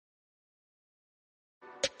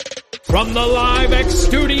From the Live X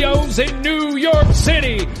Studios in New York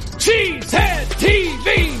City, Cheesehead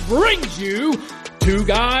TV brings you two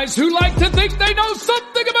guys who like to think they know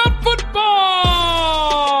something about football.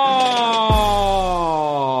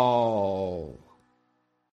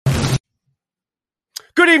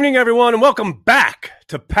 Good evening, everyone, and welcome back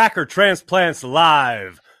to Packer Transplants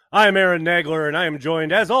Live. I am Aaron Nagler, and I am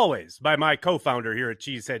joined, as always, by my co-founder here at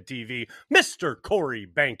Cheesehead TV, Mr. Corey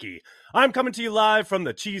Banky. I'm coming to you live from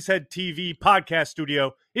the Cheesehead TV podcast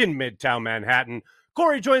studio in Midtown Manhattan.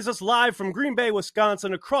 Corey joins us live from Green Bay,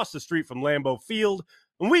 Wisconsin, across the street from Lambeau Field,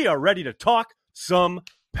 and we are ready to talk some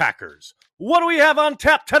Packers. What do we have on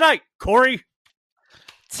tap tonight, Corey?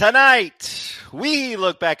 Tonight, we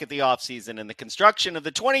look back at the offseason and the construction of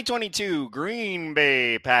the 2022 Green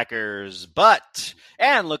Bay Packers,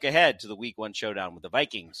 and look ahead to the Week 1 showdown with the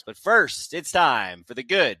Vikings. But first, it's time for the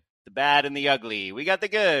good, the bad, and the ugly. We got the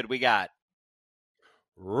good. We got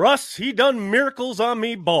Russ, he done miracles on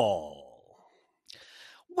me ball.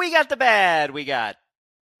 We got the bad. We got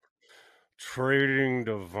trading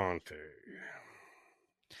Devontae.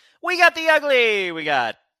 We got the ugly. We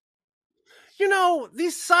got you know,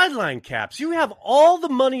 these sideline caps, you have all the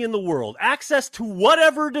money in the world, access to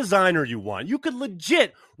whatever designer you want. You could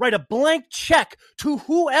legit write a blank check to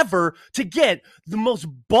whoever to get the most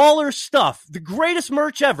baller stuff, the greatest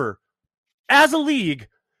merch ever, as a league,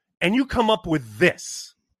 and you come up with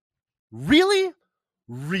this. Really?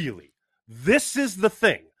 Really? This is the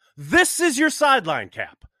thing. This is your sideline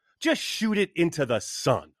cap. Just shoot it into the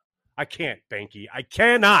sun. I can't, Banky. I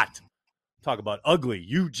cannot. Talk about ugly,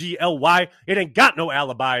 U-G-L-Y. It ain't got no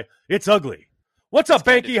alibi. It's ugly. What's up,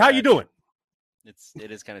 Banky? How you doing? It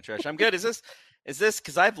is kind of trash. I'm good. Is this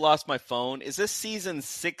because I've lost my phone? Is this season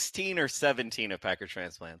 16 or 17 of Packer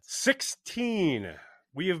Transplants? 16.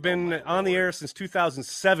 We have been on the air since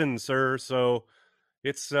 2007, sir. So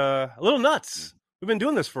it's a little nuts. We've been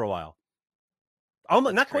doing this for a while.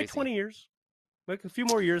 Not quite 20 years. Like a few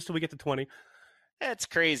more years till we get to 20. That's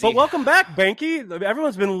crazy. But welcome back, Banky.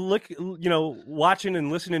 Everyone's been watching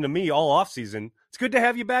and listening to me all off season. It's good to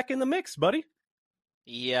have you back in the mix, buddy.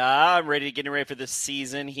 Yeah, I'm getting ready for this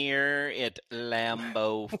season here at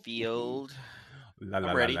Lambeau Field.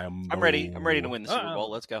 I'm ready. I'm ready to win the Super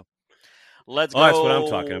Bowl. Let's go. Let's go. That's what I'm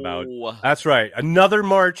talking about. That's right. Another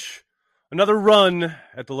march, another run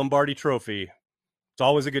at the Lombardi Trophy. It's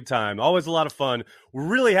always a good time. Always a lot of fun. We're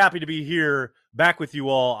really happy to be here back with you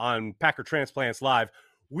all on Packer Transplants Live.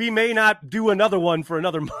 We may not do another one for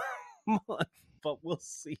another month, but we'll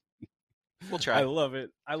see. We'll try. I love it.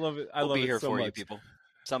 I love it. I love it so much. We'll be here for you, people.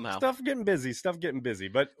 Somehow. Stuff getting busy.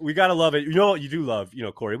 But we got to love it. You know what you do love,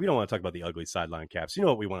 Corey? We don't want to talk about the ugly sideline caps. You know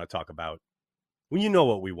what we want to talk about? Well, you know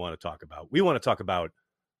what we want to talk about. We want to talk about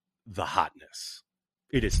the hotness.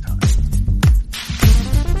 It is time.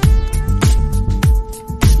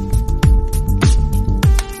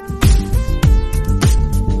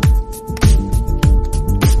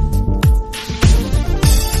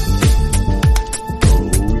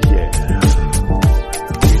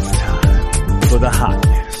 The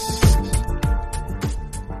hotness.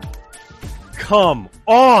 Come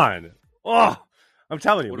on. Oh, I'm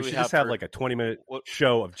telling you, we should just have like a 20-minute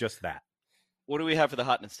show of just that. What do we have for the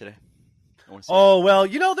hotness today? Oh, well,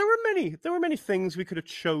 there were many things we could have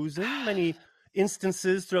chosen, many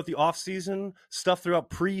instances throughout the offseason, stuff throughout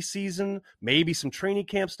preseason, maybe some training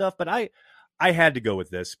camp stuff, but I had to go with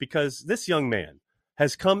this because this young man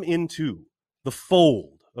has come into the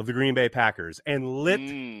fold of the Green Bay Packers and lit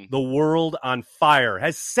the world on fire,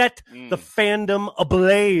 has set the fandom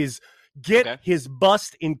ablaze. Get his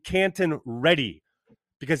bust in Canton ready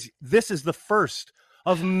because this is the first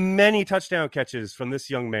of many touchdown catches from this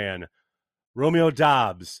young man. Romeo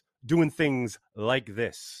Doubs doing things like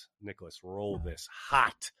this. Nicholas, roll this.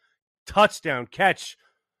 Hot touchdown catch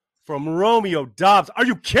from Romeo Doubs. Are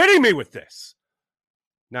you kidding me with this?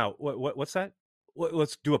 Now, what's that?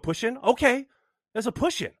 Let's do a push-in? Okay. There's a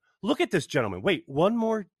push-in. Look at this, gentlemen. Wait, one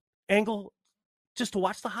more angle just to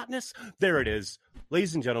watch the hotness? There it is.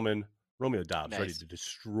 Ladies and gentlemen, Romeo Doubs ready to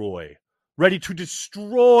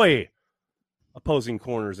destroy opposing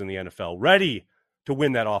corners in the NFL. Ready to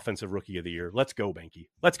win that Offensive Rookie of the Year. Let's go, Banky.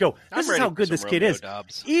 Let's go. This is how good this kid is.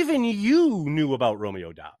 Doubs. Even you knew about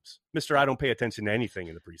Romeo Doubs. Mr. I don't pay attention to anything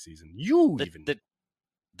in the preseason.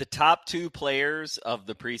 The top two players of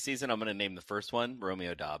the preseason, I'm going to name the first one,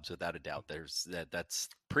 Romeo Doubs, without a doubt. That's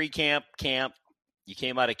pre-camp, camp. You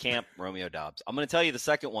came out of camp, Romeo Doubs. I'm going to tell you the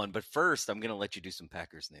second one, but first I'm going to let you do some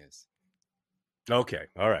Packers news. Okay.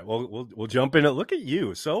 All right. Well, we'll jump in. Look at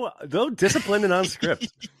you. So disciplined and on script.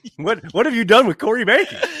 What have you done with Corey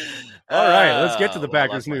Banky? All right. Let's get to the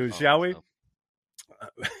Packers news, shall we?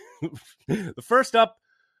 The first up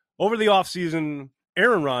over the offseason,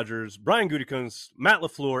 Aaron Rodgers, Brian Gutekunst, Matt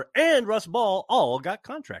LaFleur, and Russ Ball all got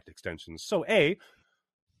contract extensions. So A,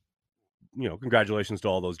 congratulations to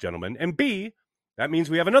all those gentlemen. And B, that means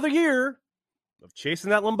we have another year of chasing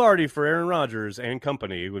that Lombardi for Aaron Rodgers and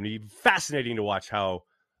company. It would be fascinating to watch how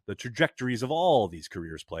the trajectories of all these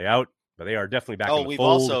careers play out. But they are definitely back in the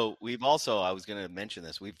fold. We've also, I was going to mention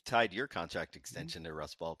this, we've tied your contract extension to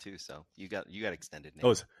Russ Ball too. So you got extended.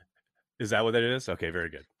 Oh, is that what it is? Okay, very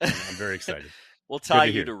good. I'm very excited. We'll tie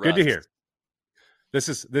you to Russ. Good to hear. This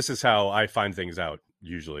is how I find things out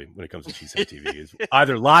usually when it comes to Cheesehead TV, is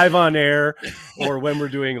either live on air or when we're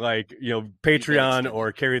doing Patreon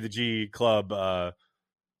or Carry the G Club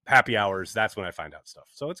happy hours. That's when I find out stuff.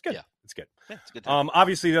 So it's good. Yeah. It's good. Yeah, it's good.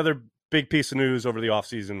 Obviously, the other big piece of news over the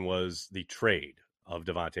offseason was the trade of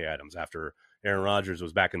Davante Adams. After Aaron Rodgers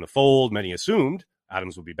was back in the fold, many assumed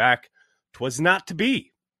Adams would be back. 'Twas not to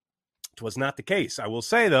be. 'Twas not the case. I will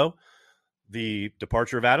say, though, the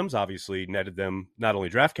departure of Adams obviously netted them not only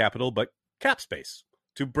draft capital, but cap space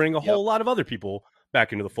to bring a whole lot of other people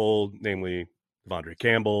back into the fold, namely Devondre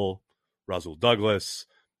Campbell, Rasul Douglas.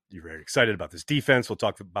 You're very excited about this defense. We'll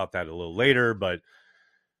talk about that a little later, but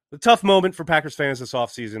a tough moment for Packers fans this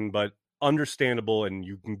offseason, but understandable, and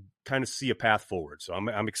you can kind of see a path forward. So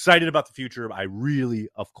I'm excited about the future. I really,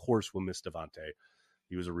 of course, will miss Davante.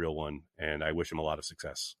 He was a real one, and I wish him a lot of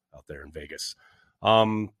success out there in Vegas.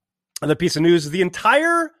 Another piece of news is the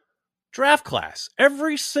entire draft class,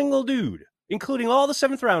 every single dude, including all the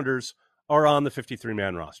 7th rounders, are on the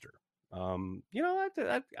 53-man roster.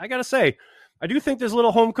 I got to say, I do think there's a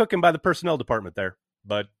little home cooking by the personnel department there,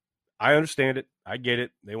 but I understand it. I get it.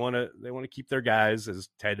 They want to keep their guys, as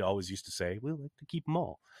Ted always used to say. We like to keep them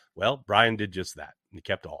all. Well, Brian did just that, and he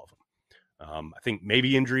kept all of them. I think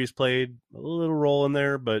maybe injuries played a little role in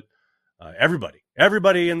there, but everybody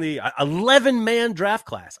in the 11-man draft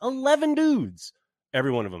class, 11 dudes,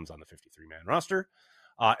 every one of them's on the 53-man roster.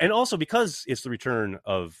 And also because it's the return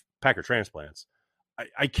of Packer transplants,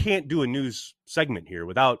 I can't do a news segment here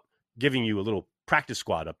without giving you a little practice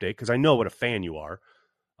squad update, because I know what a fan you are.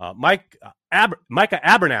 Micah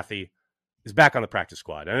Abernathy is back on the practice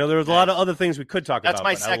squad. I know there was a lot of other things we could talk about. That's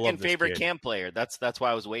my second favorite camp player. That's why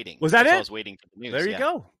I was waiting. Was that it? I was waiting for the news. There you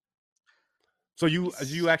go. So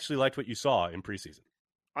you actually liked what you saw in preseason?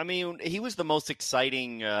 I mean, he was the most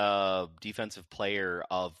exciting defensive player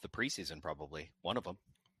of the preseason, probably one of them.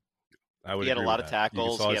 He had a lot of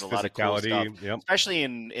tackles. He had a lot of cool stuff, especially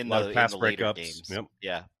in the later games. Yep.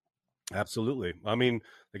 Yeah, absolutely. I mean,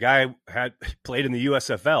 the guy had played in the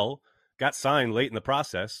USFL, got signed late in the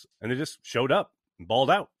process, and they just showed up and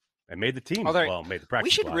balled out and made the team. Made the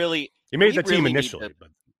practice squad. He made the team initially, but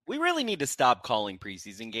we really need to stop calling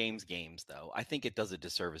preseason games, though. I think it does a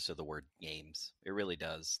disservice to the word games. It really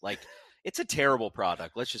does. It's a terrible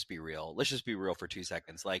product. Let's just be real. Let's just be real for 2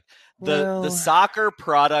 seconds. The soccer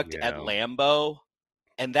product at Lambeau,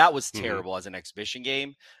 and that was terrible as an exhibition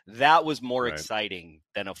game. That was more exciting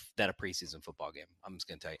than a preseason football game. I'm just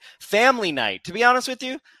going to tell you. Family Night, to be honest with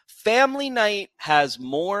you, Family Night has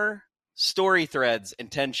more story threads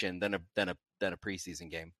and tension than a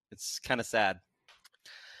preseason game. It's kind of sad.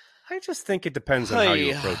 I just think it depends on how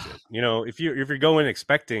you approach it. If you're going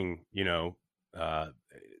expecting,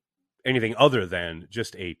 anything other than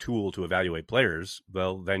just a tool to evaluate players,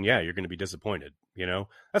 well, then you're going to be disappointed.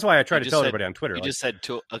 That's why I try to tell everybody on Twitter. You just said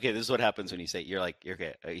tool. Okay, this is what happens when you say you're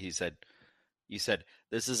okay. You said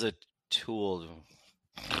this is a tool.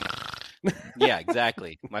 Yeah,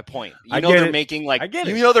 exactly. My point. They're making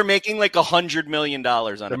they're making like $100 million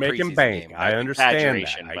on they're making bank. Game. I understand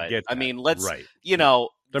that. I get that. I mean, let's right.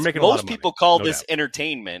 They're making most people call this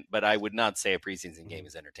entertainment, but I would not say a preseason game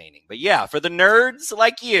is entertaining. But yeah, for the nerds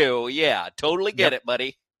like you, totally get it,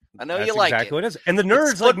 buddy. I know you like exactly what it is. And the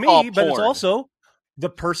nerds like me, but it's also the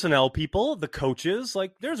personnel people, the coaches.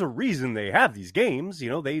 There's a reason they have these games. They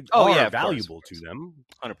are valuable to them.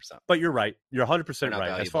 100%. But you're right. You're 100%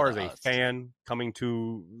 right. As far as a fan coming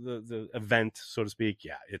to the event, so to speak,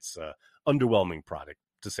 it's an underwhelming product,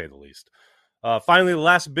 to say the least. Finally, the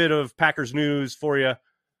last bit of Packers news for you.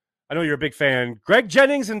 I know you're a big fan. Greg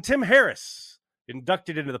Jennings and Tim Harris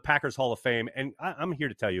inducted into the Packers Hall of Fame. And I'm here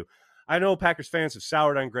to tell you, I know Packers fans have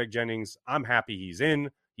soured on Greg Jennings. I'm happy he's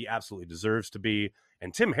in. He absolutely deserves to be.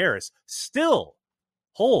 And Tim Harris still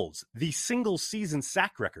holds the single season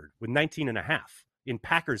sack record with 19.5 in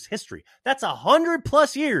Packers history. That's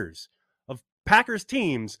 100+ years of Packers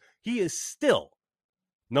teams. He is still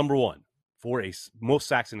number one for most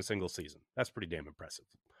sacks in a single season. That's pretty damn impressive.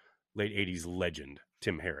 Late 80s legend,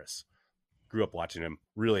 Tim Harris. Grew up watching him.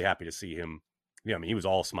 Really happy to see him. He was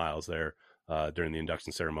all smiles there during the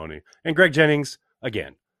induction ceremony. And Greg Jennings,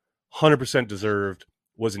 again, 100% deserved,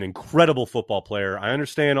 was an incredible football player. I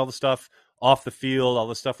understand all the stuff off the field, all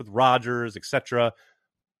the stuff with Rodgers, etc.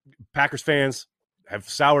 Packers fans have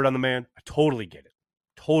soured on the man. I totally get it.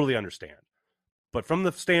 Totally understand. But from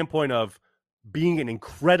the standpoint of being an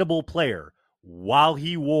incredible player while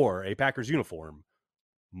he wore a Packers uniform,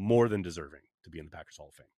 more than deserving to be in the Packers Hall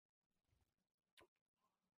of Fame.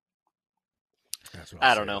 That's what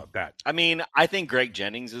I don't know about that. I mean, I think Greg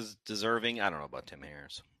Jennings is deserving. I don't know about Tim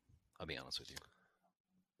Harris. I'll be honest with you.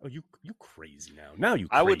 Oh, you crazy now. Now you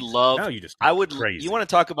crazy. I would love. Now you just crazy. You want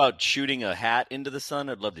to talk about shooting a hat into the sun?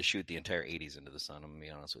 I'd love to shoot the entire 80s into the sun. I'm going to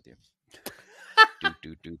be honest with you.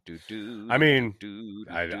 I mean,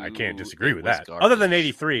 I can't disagree with that. Other than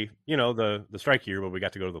 83, the strike year where we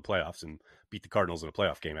got to go to the playoffs and beat the Cardinals in a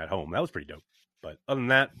playoff game at home. That was pretty dope. But other than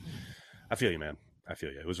that, I feel you, man. I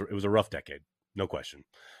feel you. It was a rough decade. No question.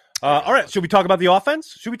 All right. Should we talk about the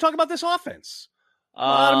offense? Should we talk about this offense? A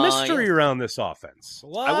lot of mystery around this offense.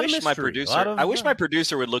 I wish my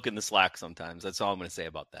producer would look in the Slack sometimes. That's all I'm going to say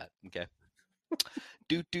about that. Okay.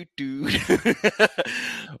 Could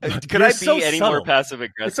I be any more passive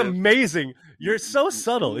aggressive? It's amazing. You're so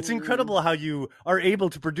subtle. It's incredible how you are able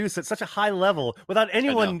to produce at such a high level without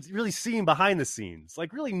anyone really seeing behind the scenes,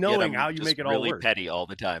 like really knowing how you make it all work. Really petty all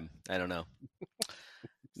the time. I don't know.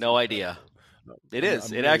 No idea. It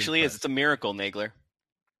is. It actually is. It's a miracle, Nagler.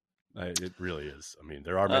 It really is. I mean,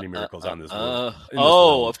 there are many miracles on this world.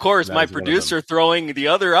 Of course, my producer throwing the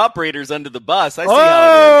other operators under the bus. I see how it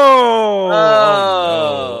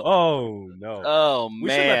is. No. Oh, man. We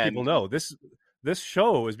should let people know this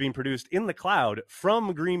show is being produced in the cloud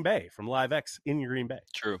from Green Bay, from LiveX in Green Bay.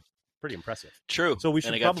 True. Pretty impressive. True. So we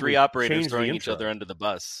should I got 3 operators throwing each other under the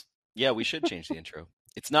bus. Yeah, we should change the intro.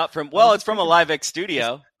 It's not from it's from a LiveX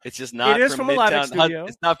studio. It's just not. It is from a LiveX studio.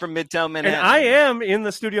 It's not from Midtown Manhattan. And I am in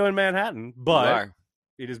the studio in Manhattan, but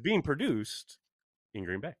it is being produced in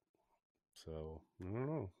Green Bay. So I don't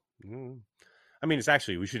know. I mean, it's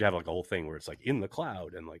actually we should have like a whole thing where it's like in the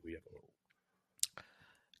cloud and like we have a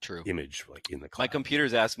little image like in the cloud. My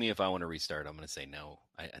computer's asked me if I want to restart. I'm going to say no.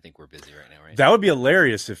 I think we're busy right now, right? That would be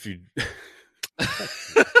hilarious if you.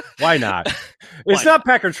 Why not? It's not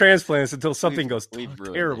Packer transplants until something goes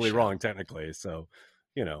terribly wrong, technically. So,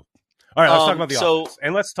 All right, let's talk about the offense.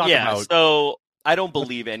 And let's talk about. So, I don't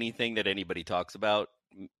believe anything that anybody talks about,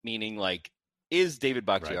 meaning, like, is David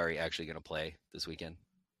Bakhtiari actually going to play this weekend?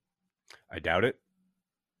 I doubt it.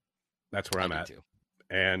 That's where I'm at. Too.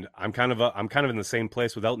 And I'm kind of in the same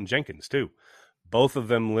place with Elgton Jenkins, too. Both of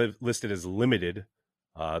them listed as limited.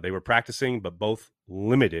 They were practicing, but both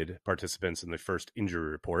limited participants in the first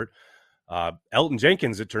injury report. Elgton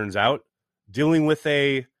Jenkins, it turns out, dealing with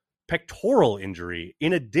a pectoral injury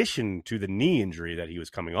in addition to the knee injury that he was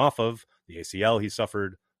coming off of, the ACL he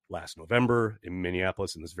suffered last November in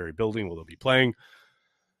Minneapolis in this very building where they'll be playing.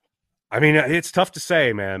 I mean, it's tough to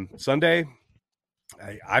say, man. Sunday,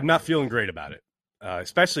 I'm not feeling great about it,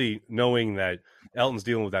 especially knowing that Elton's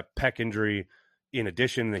dealing with that pec injury. In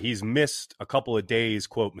addition, he's missed a couple of days,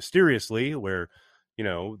 quote, mysteriously, where,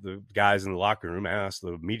 the guys in the locker room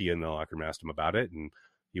the media in the locker room asked him about it, and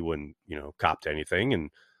he wouldn't, cop to anything. And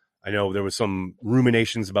I know there was some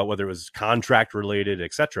ruminations about whether it was contract related,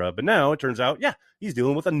 et cetera. But now it turns out, he's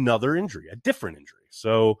dealing with another injury, a different injury.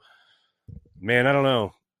 So, man, I don't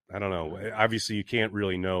know. Obviously, you can't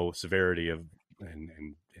really know severity of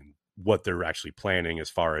and what they're actually planning as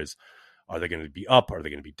far as, are they going to be up? Are they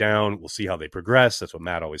going to be down? We'll see how they progress. That's what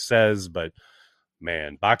Matt always says. But,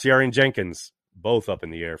 man, Bakhtiari and Jenkins, both up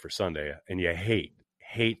in the air for Sunday. And you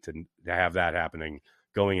hate to have that happening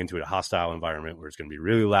going into a hostile environment where it's going to be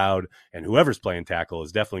really loud. And whoever's playing tackle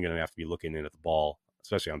is definitely going to have to be looking in at the ball,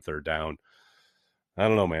 especially on third down. I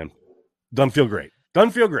don't know, man. Doesn't feel great.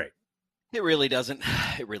 It really doesn't.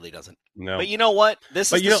 It really doesn't. No. But you know what?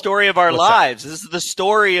 This is the story of our lives. This is the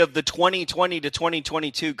story of the 2020 to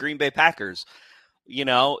 2022 Green Bay Packers.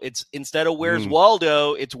 It's instead of where's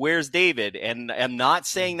Waldo, it's where's David. And I'm not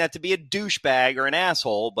saying that to be a douchebag or an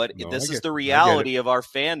asshole, but this is the reality of our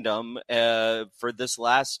fandom for this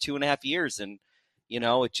last 2.5 years. And,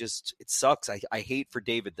 it sucks. I hate for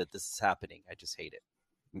David that this is happening. I just hate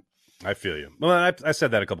it. I feel you. Well, I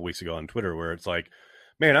said that a couple weeks ago on Twitter where it's like,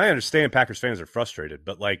 man, I understand Packers fans are frustrated,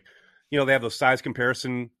 but they have those size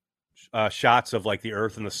comparison shots of like the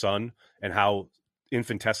Earth and the sun and how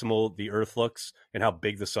infinitesimal the Earth looks and how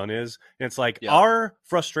big the sun is. And it's like our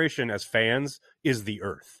frustration as fans is the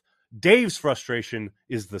Earth. Dave's frustration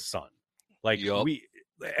is the sun. We,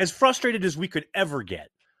 as frustrated as we could ever get,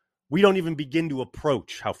 we don't even begin to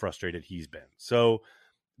approach how frustrated he's been. So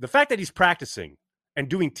the fact that he's practicing and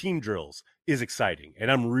doing team drills is exciting,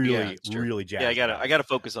 and I'm really jazzed. Yeah, I gotta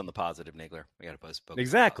focus on the positive, Nagler. I gotta focus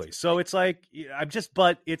exactly. So it's like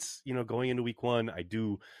but it's going into week 1. I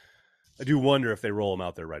do wonder if they roll him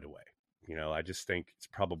out there right away. I just think it's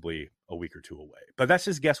probably a week or 2 away. But that's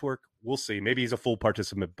just guesswork. We'll see. Maybe he's a full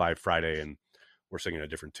participant by Friday, and we're singing a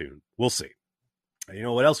different tune. We'll see. And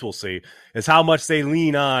what else we'll see is how much they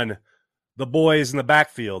lean on the boys in the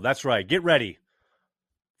backfield. That's right. Get ready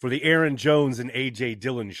for the Aaron Jones and A.J.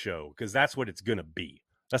 Dillon show, because that's what it's going to be.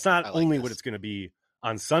 That's not only what it's going to be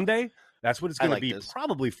on Sunday. That's what it's going to be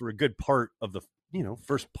probably for a good part of the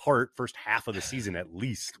first half of the season at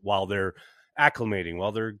least, while they're acclimating,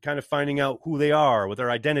 while they're kind of finding out who they are, what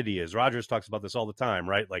their identity is. Rodgers talks about this all the time,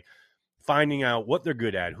 right? Like finding out what they're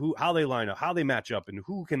good at, how they line up, how they match up, and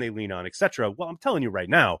who can they lean on, etc. Well, I'm telling you right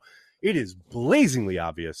now, it is blazingly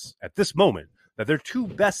obvious at this moment that their 2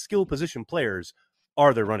 best skill position players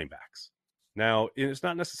are their running backs. Now, it's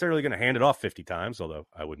not necessarily going to hand it off 50 times, although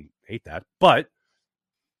I wouldn't hate that, but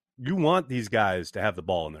you want these guys to have the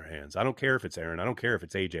ball in their hands. I don't care if it's Aaron, I don't care if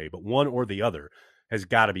it's AJ, but one or the other has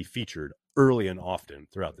got to be featured early and often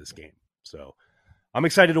throughout this game. So I'm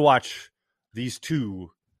excited to watch these 2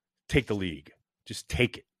 take the league. Just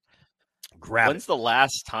take it. When's the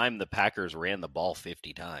last time the Packers ran the ball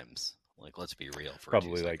 50 times? Like, let's be real. For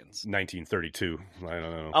probably like 1932. I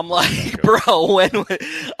don't know. I'm like, bro,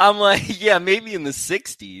 maybe in the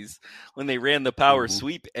 60s when they ran the power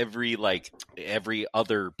sweep every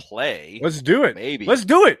other play. Let's do it. Maybe. Let's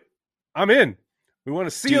do it. I'm in. We want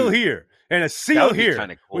a seal here and a seal here.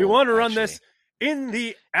 Cool, we want to run this in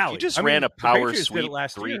the alley. If you just ran a power sweep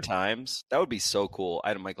 3 times, that would be so cool.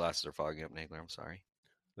 My glasses are fogging up, Nagler. I'm sorry.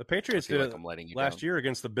 The Patriots did it last year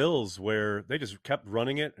against the Bills, where they just kept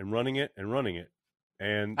running it and running it and running it.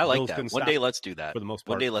 And I like that. One day let's do that. For the most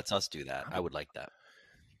part. One day let's us do that. I would like that.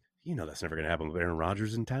 That's never going to happen with Aaron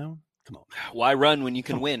Rodgers in town. Come on. Why run when you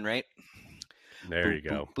can win, right? There you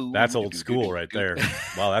go. That's old school right there.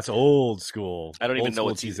 Wow, that's old school. I don't even know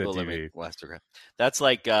what season last year. That's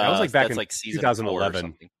like that was like back in season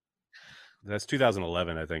 2011. That's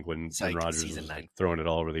 2011, I think, when Rodgers was throwing it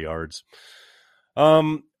all over the yards.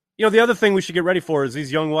 The other thing we should get ready for is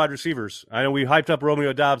these young wide receivers. I know we hyped up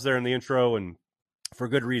Romeo Doubs there in the intro, and for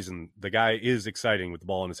good reason. The guy is exciting with the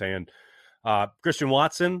ball in his hand. Christian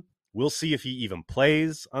Watson, we'll see if he even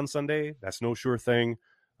plays on Sunday. That's no sure thing.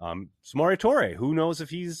 Samori Toure, who knows if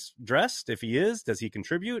he's dressed? If he is, does he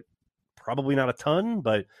contribute? Probably not a ton,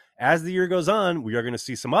 but as the year goes on, we are going to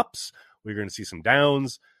see some ups. We're going to see some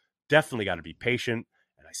downs. Definitely got to be patient.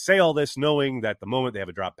 And I say all this knowing that the moment they have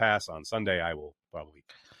a drop pass on Sunday, I will probably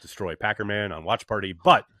destroy Packerman on Watch Party.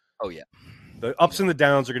 But the ups and the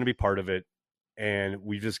downs are going to be part of it. And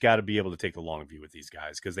we just got to be able to take the long view with these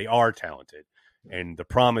guys because they are talented. And the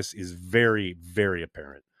promise is very, very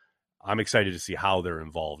apparent. I'm excited to see how they're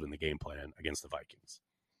involved in the game plan against the Vikings.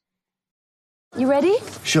 You ready?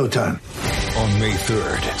 Showtime. On May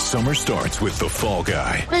 3rd, summer starts with The Fall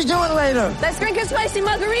Guy. Let's do it later. Let's drink a spicy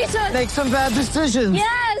margarita. Make some bad decisions.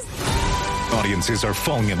 Yes. Audiences are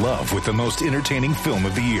falling in love with the most entertaining film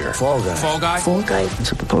of the year. Fall Guy. Fall Guy? Fall Guy.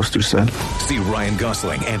 That's what the poster said. See Ryan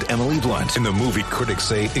Gosling and Emily Blunt in the movie critics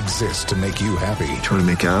say exists to make you happy. Trying to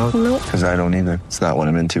make it out? Nope. Because I don't either. It's not what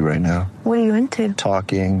I'm into right now. What are you into?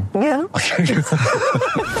 Talking. Yeah.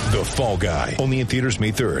 The Fall Guy. Only in theaters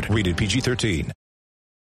May 3rd. Rated PG-13.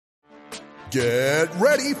 Get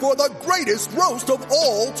ready for the greatest roast of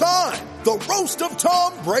all time. The Roast of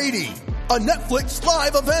Tom Brady. A Netflix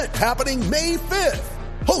live event happening May 5th.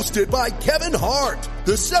 Hosted by Kevin Hart.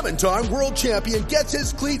 The 7-time world champion gets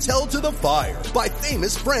his cleats held to the fire by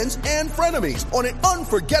famous friends and frenemies on an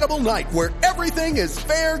unforgettable night where everything is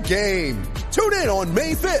fair game. Tune in on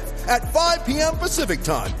May 5th at 5 p.m. Pacific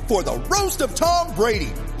time for the Roast of Tom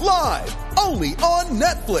Brady. Live only on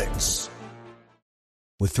Netflix.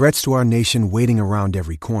 With threats to our nation waiting around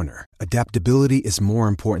every corner, adaptability is more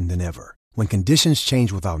important than ever. When conditions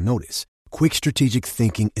change without notice, quick strategic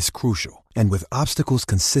thinking is crucial. And with obstacles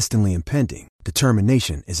consistently impending,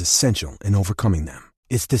 determination is essential in overcoming them.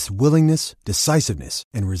 It's this willingness, decisiveness,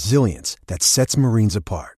 and resilience that sets Marines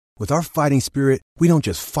apart. With our fighting spirit, we don't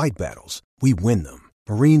just fight battles, we win them.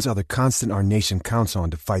 Marines are the constant our nation counts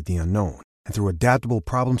on to fight the unknown. And through adaptable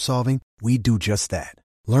problem solving, we do just that.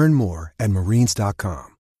 Learn more at marines.com.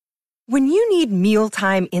 When you need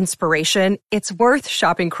mealtime inspiration, it's worth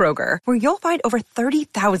shopping Kroger, where you'll find over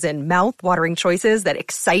 30,000 mouth-watering choices that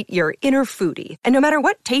excite your inner foodie. And no matter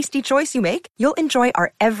what tasty choice you make, you'll enjoy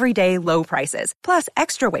our everyday low prices, plus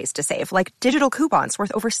extra ways to save, like digital coupons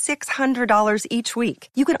worth over $600 each week.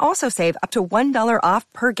 You can also save up to $1 off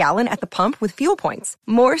per gallon at the pump with fuel points.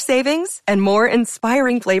 More savings and more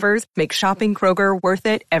inspiring flavors make shopping Kroger worth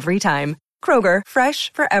it every time. Kroger,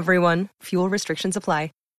 fresh for everyone. Fuel restrictions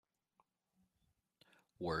apply.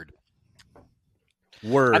 Word.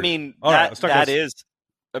 Word. I mean, that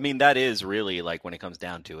is really, like, when it comes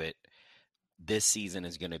down to it, this season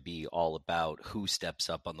is going to be all about who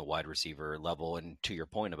steps up on the wide receiver level. And to your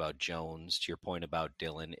point about Jones, to your point about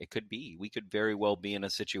Dillon, we could very well be in a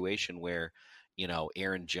situation where, you know,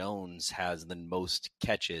 Aaron Jones has the most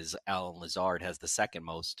catches, Allen Lazard has the second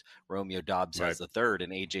most, Romeo Doubs has the third,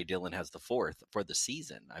 and A.J. Dillon has the fourth for the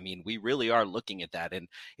season. I mean, we really are looking at that. And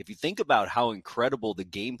if you think about how incredible the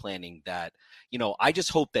game planning that, you know, I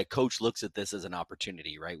just hope that coach looks at this as an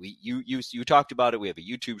opportunity, right? You talked about it. We have a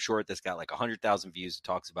YouTube short that's got like 100,000 views. It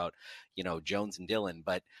talks about, you know, Jones and Dillon,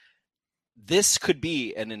 but this could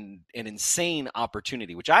be an insane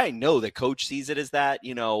opportunity, which I know that coach sees it as that,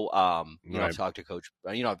 you know, I've talked to coach,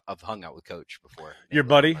 you know, I've hung out with coach before. Your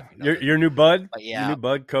buddy, your new bud, yeah. Your new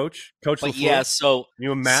bud, coach LaFleur. Yeah. So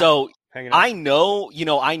you and Matt, so hanging out. I know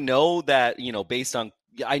that, you know,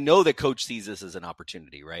 I know that coach sees this as an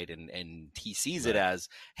opportunity, right? And he sees it as,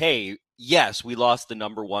 hey, yes, we lost the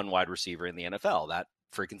number one wide receiver in the NFL. That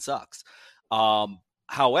freaking sucks.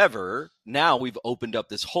 However, now we've opened up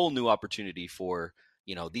this whole new opportunity for,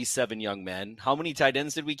 you know, these 7 young men. How many tight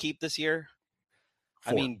ends did we keep this year?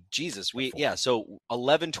 4. I mean, Jesus, so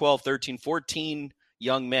 11, 12, 13, 14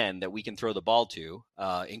 young men that we can throw the ball to,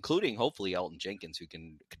 including hopefully Elton Jenkins, who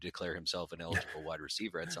can declare himself an eligible wide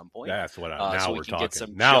receiver at some point. That's what so we're we can talking. get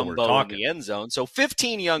some Now jumbo in the end zone. So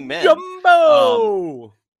 15 young men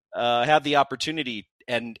have the opportunity,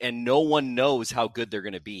 and no one knows how good they're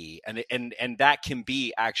going to be. And that can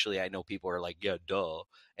be, actually, I know people are like, yeah, duh.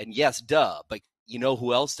 And yes, duh. But you know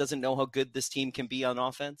who else doesn't know how good this team can be on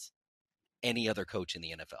offense? Any other coach in the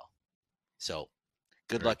NFL. So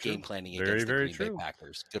good luck game planning against the Green Bay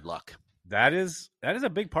Packers. Good luck. That is a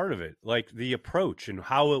big part of it. Like the approach and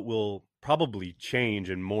how it will probably change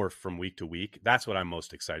and morph from week to week. That's what I'm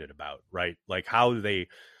most excited about, right? Like how they,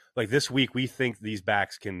 like this week, we think these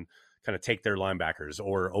backs can kind of take their linebackers,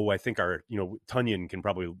 or I think our, you know, Tunyon can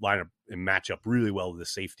probably line up and match up really well with the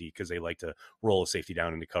safety because they like to roll a safety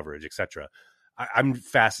down into coverage, etc. I'm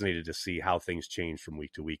fascinated to see how things change from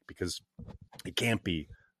week to week, because it can't be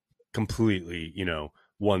completely, you know,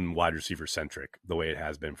 one wide receiver centric the way it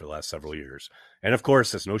has been for the last several years. And of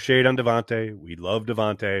course, there's no shade on Devontae. We love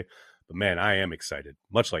Devontae, but man, I am excited,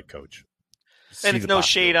 much like coach. And it's no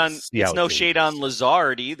shade on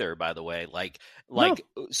Lazard either, by the way.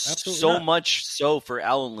 So much so for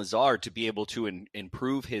Allen Lazard to be able to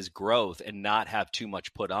improve his growth and not have too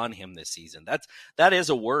much put on him this season. That is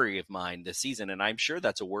a worry of mine this season, and I'm sure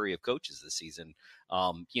that's a worry of coaches this season.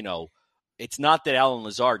 You know, it's not that Allen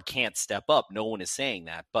Lazard can't step up. No one is saying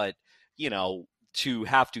that, but you know, to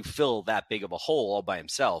have to fill that big of a hole all by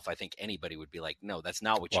himself, I think anybody would be like, no, that's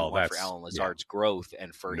not what you want for Allen Lazard's growth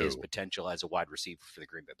and for his potential as a wide receiver for the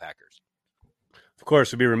Green Bay Packers. Of course,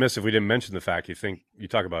 it'd be remiss if we didn't mention the fact you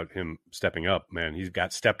talk about him stepping up, man. He's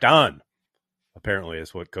got stepped on, apparently,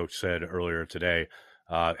 is what coach said earlier today.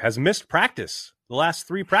 Has missed practice the last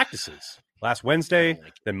 3 practices. Last Wednesday,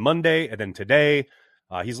 then Monday, and then today.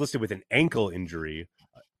 He's listed with an ankle injury.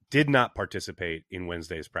 Did not participate in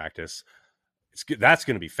Wednesday's practice. That's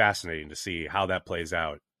going to be fascinating to see how that plays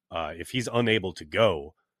out. If he's unable to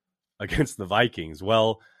go against the Vikings,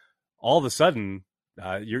 well, all of a sudden,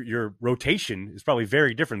 your rotation is probably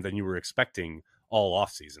very different than you were expecting all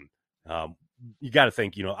offseason. You got to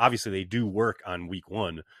think, you know, obviously they do work on week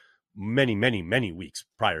 1 many, many, many weeks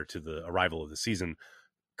prior to the arrival of the season.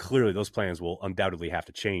 Clearly, those plans will undoubtedly have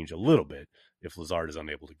to change a little bit if Lazard is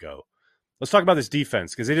unable to go. Let's talk about this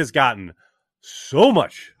defense, because it has gotten so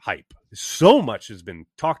much hype. So much has been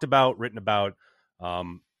talked about, written about.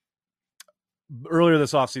 Earlier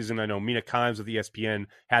this offseason, I know Mina Kimes of ESPN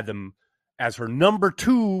had them as her number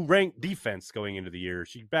 2 ranked defense going into the year.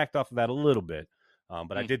 She backed off of that a little bit,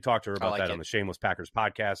 but I did talk to her about that on the Shameless Packers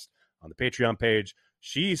podcast on the Patreon page.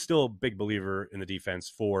 She's still a big believer in the defense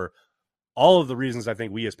for all of the reasons I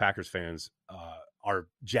think we as Packers fans are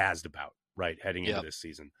jazzed about, right, heading into this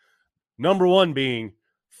season. Number 1 being,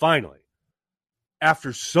 finally,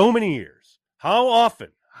 after so many years,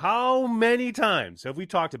 how many times have we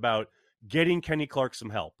talked about getting Kenny Clark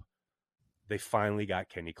some help? They finally got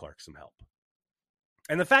Kenny Clark some help.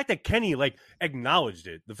 And the fact that Kenny acknowledged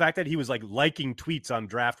it, the fact that he was liking tweets on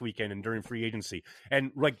draft weekend and during free agency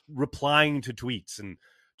and replying to tweets and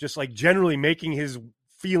just generally making his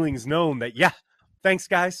feelings known that, yeah, thanks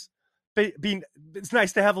guys. It's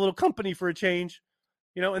nice to have a little company for a change,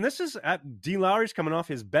 and this is Dean Lowry's coming off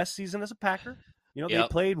his best season as a Packer. They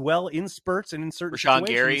played well in spurts and in certain Rashawn situations.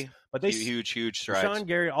 Gary, but they huge strides. Rashawn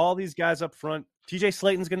Gary, all these guys up front. TJ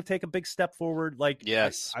Slayton's going to take a big step forward.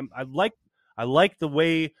 Yes. I like the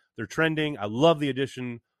way they're trending. I love the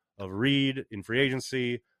addition of Reed in free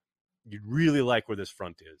agency. You really like where this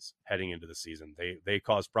front is heading into the season. They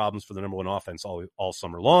caused problems for the number one offense all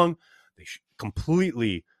summer long. They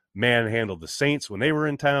completely manhandled the Saints when they were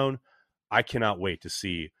in town. I cannot wait to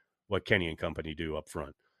see what Kenny and company do up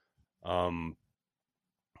front.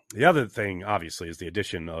 The other thing, obviously, is the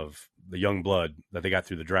addition of the young blood that they got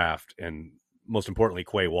through the draft, and most importantly,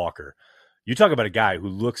 Quay Walker. You talk about a guy who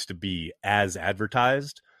looks to be as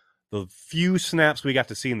advertised. The few snaps we got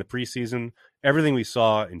to see in the preseason, everything we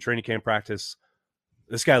saw in training camp practice,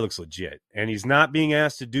 this guy looks legit. And he's not being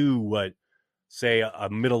asked to do what, say, a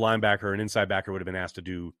middle linebacker or an inside backer would have been asked to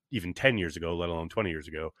do even 10 years ago, let alone 20 years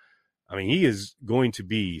ago. I mean, he is going to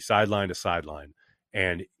be sideline to sideline.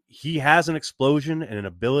 And he has an explosion and an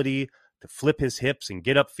ability to flip his hips and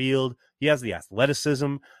get upfield. He has the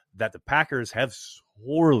athleticism that the Packers have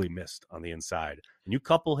sorely missed on the inside. And you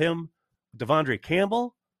couple him with Devondre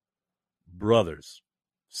Campbell, brothers,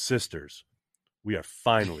 sisters, we are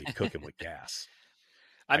finally cooking with gas.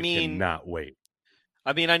 I cannot wait.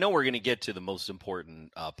 I mean, I know we're going to get to the most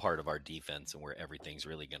important part of our defense and where everything's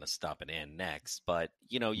really going to stop and end next. But,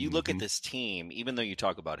 you look at this team, even though you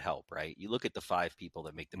talk about help, right? You look at the 5 people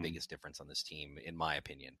that make the biggest difference on this team, in my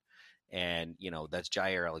opinion. And, that's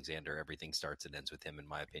Jair Alexander. Everything starts and ends with him, in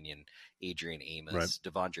my opinion. Adrian Amos, right.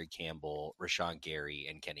 Devondre Campbell, Rashawn Gary,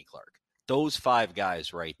 and Kenny Clark. Those 5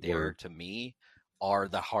 guys right there, to me, are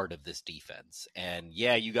the heart of this defense. And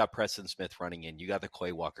yeah, you got Preston Smith running in, you got the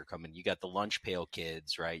Quay Walker coming, you got the lunch pail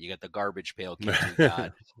kids, right? You got the garbage pail kids, we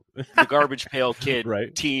got the garbage pail kid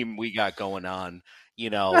team we got going on,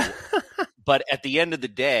 but at the end of the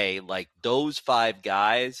day, those 5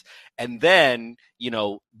 guys, and then,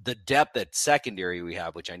 the depth at secondary we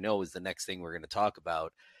have, which I know is the next thing we're going to talk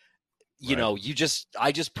about.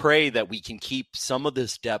 I just pray that we can keep some of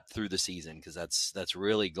this depth through the season, because that's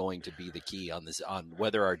really going to be the key on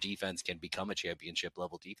whether our defense can become a championship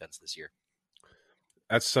level defense this year.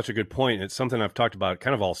 That's such a good point. It's something I've talked about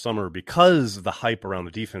kind of all summer, because the hype around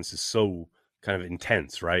the defense is so kind of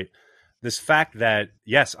intense, right? This fact that,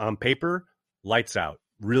 yes, on paper, lights out,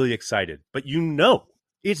 really excited, but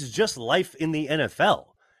it's just life in the NFL.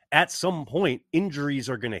 At some point, injuries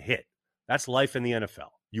are going to hit. That's life in the NFL.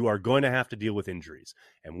 You are going to have to deal with injuries.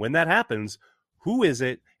 And when that happens, who is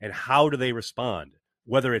it and how do they respond?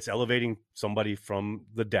 Whether it's elevating somebody from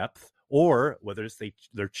the depth, or whether it's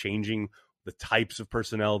they're changing the types of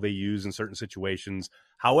personnel they use in certain situations,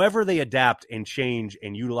 however they adapt and change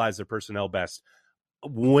and utilize their personnel best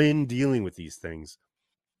when dealing with these things,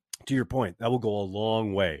 to your point, that will go a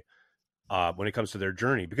long way when it comes to their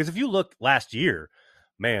journey. Because if you look last year,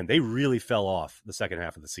 man, they really fell off the second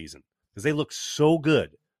half of the season, because they looked so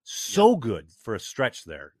good for a stretch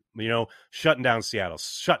there. Shutting down Seattle,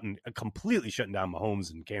 completely shutting down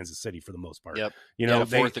Mahomes in Kansas City for the most part. Yep.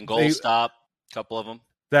 Fourth and goal stop, a couple of them.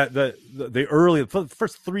 That the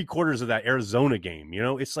first 3 quarters of that Arizona game,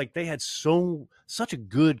 it's like they had such a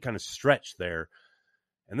good kind of stretch there.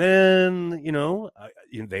 And then,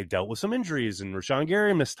 they dealt with some injuries, and Rashawn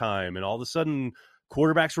Gary missed time, and all of a sudden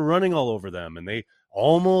quarterbacks were running all over them, and they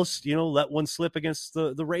almost, let one slip against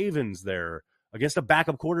the Ravens there, against a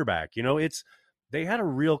backup quarterback. They had a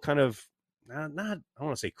real kind of, I don't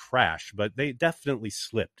want to say crash, but they definitely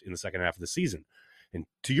slipped in the second half of the season. And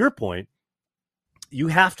to your point, you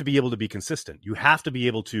have to be able to be consistent. You have to be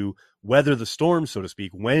able to weather the storm, so to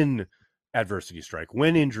speak, when adversity strike,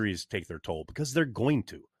 when injuries take their toll, because they're going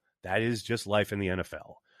to. That is just life in the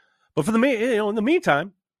NFL. But in the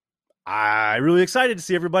meantime, I'm really excited to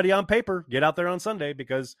see everybody on paper get out there on Sunday,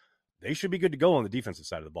 because they should be good to go on the defensive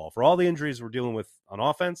side of the ball. For all the injuries we're dealing with on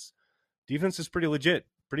offense, defense is pretty legit,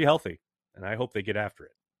 pretty healthy, and I hope they get after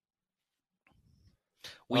it.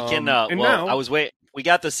 We can. We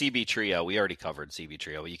got the CB trio. We already covered CB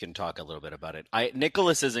trio. You can talk a little bit about it.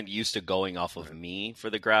 Nicholas isn't used to going off of me for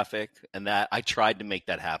the graphic, and that I tried to make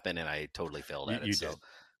that happen, and I totally failed at it. So.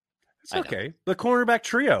 It's okay. The cornerback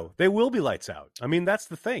trio, they will be lights out. I mean, that's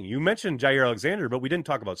the thing. You mentioned Jair Alexander, but we didn't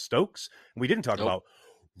talk about Stokes. We didn't talk about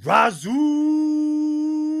Rasul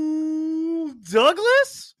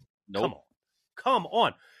Douglas. Nope. Come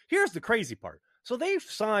on. Here's the crazy part. So they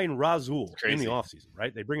sign Rasul in the Crazy. offseason,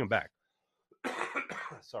 right? They bring him back.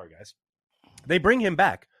 Sorry, guys. They bring him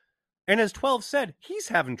back. And as 12 said, he's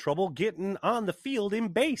having trouble getting on the field in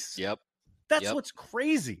base. Yep. That's Yep. what's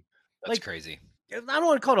crazy. That's crazy. I don't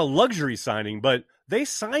want to call it a luxury signing, but they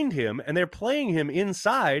signed him and they're playing him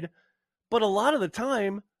inside. But a lot of the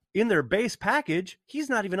time in their base package, he's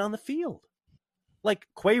not even on the field. Like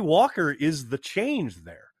Quay Walker is the change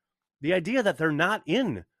there. The idea that they're not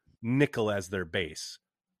in nickel as their base.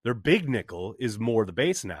 Their big nickel is more the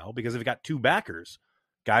base now because they've got two backers,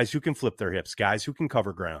 guys who can flip their hips, guys who can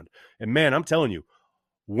cover ground. And man, I'm telling you,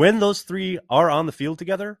 when those three are on the field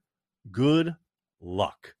together, good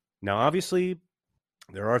luck. Now, obviously,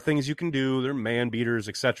 there are things you can do. They're man beaters,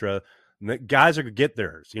 etc. Guys are going to get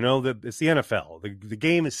theirs. You know, it's the NFL. The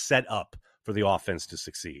game is set up for the offense to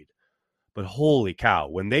succeed. But holy cow,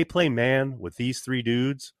 when they play man with these three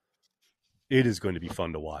dudes, it is going to be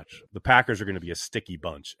fun to watch. The Packers are going to be a sticky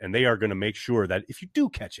bunch, and they are going to make sure that if you do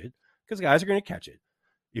catch it, because guys are going to catch it,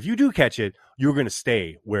 if you do catch it, you're going to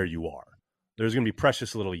stay where you are. There's going to be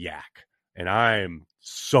precious little yak, and I'm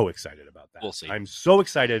so excited about that. We'll see. I'm so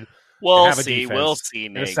excited. We'll see,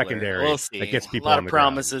 Nagler. A secondary we'll see. that gets people a lot on of the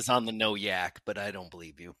promises on the no yak, but I don't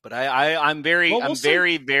believe you. But I'm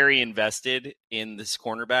very, very invested in this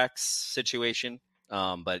cornerbacks situation.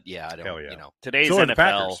 But yeah, I don't. Hell yeah. You know, today's So are the NFL.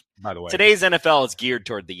 Packers, by the way. Today's NFL is geared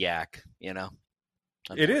toward the yak. You know,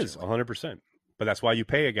 It is 100%. But that's why you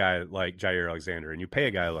pay a guy like Jair Alexander and you pay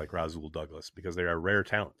a guy like Rasul Douglas, because they are rare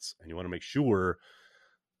talents, and you want to make sure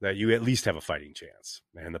that you at least have a fighting chance.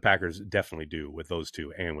 And the Packers definitely do with those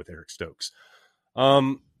two and with Eric Stokes.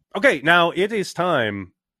 Okay, now it is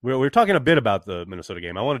time. We're talking a bit about the Minnesota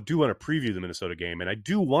game. I want to preview the Minnesota game, and I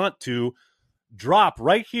do want to drop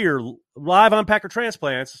right here live on Packer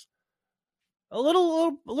Transplants a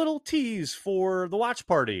little tease for the watch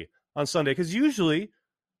party on Sunday, because usually,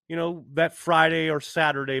 you know, that Friday or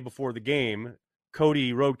Saturday before the game,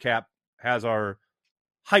 Cody Roadcap has our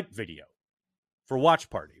hype video for watch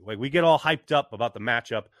party. Like, we get all hyped up about the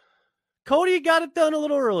matchup. Cody got it done a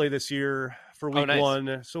little early this year for week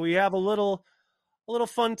one, so we have a little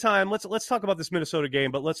fun time. Let's talk about this Minnesota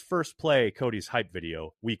game, but let's first play Cody's hype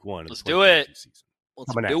video, week one. Let's do it. Season.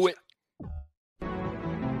 Let's do it.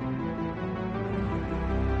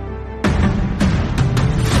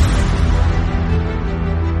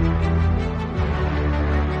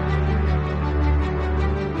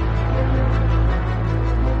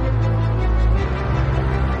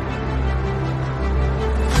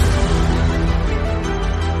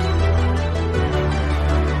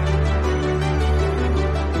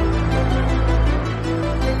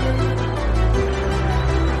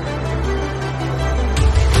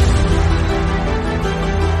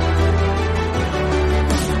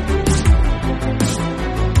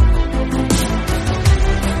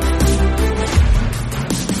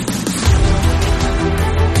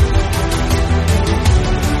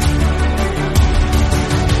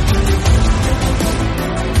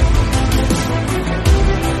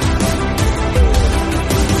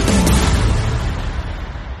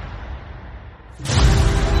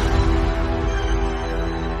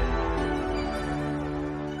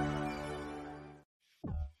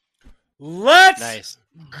 Let's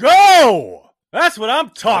go. That's what I'm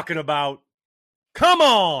talking about. Come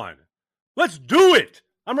on. Let's do it.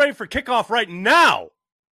 I'm ready for kickoff right now.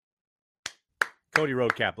 Cody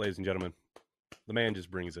Roadcap, ladies and gentlemen. The man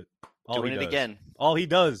just brings it. Doing it again. All he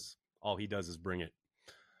does is bring it.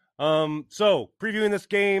 So, previewing this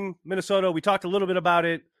game, Minnesota, we talked a little bit about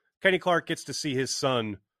it. Kenny Clark gets to see his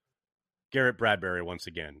son, Garrett Bradbury, once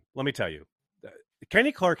again. Let me tell you,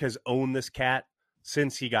 Kenny Clark has owned this cat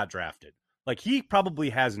since he got drafted. Like, he probably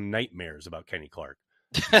has nightmares about Kenny Clark.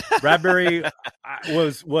 Bradbury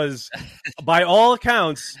was, by all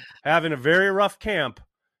accounts, having a very rough camp.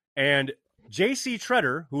 And J.C.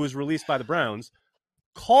 Tretter, who was released by the Browns,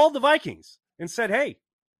 called the Vikings and said, hey,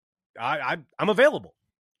 I'm available.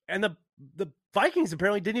 And the Vikings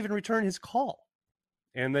apparently didn't even return his call.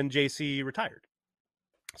 And then J.C. retired.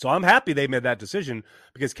 So I'm happy they made that decision,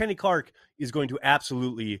 because Kenny Clark is going to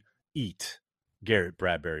absolutely eat Garrett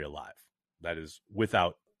Bradbury alive. That is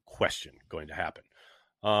without question going to happen.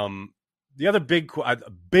 The other big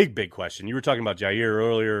question, you were talking about Jair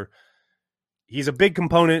earlier. He's a big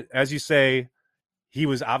component, as you say. He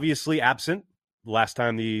was obviously absent the last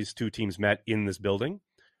time these two teams met in this building.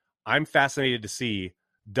 I'm fascinated to see,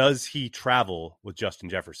 does he travel with Justin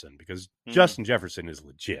Jefferson? Because Justin Jefferson is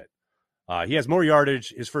legit. He has more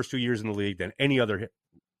yardage his first 2 years in the league than any other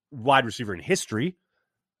wide receiver in history.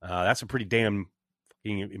 That's a pretty damn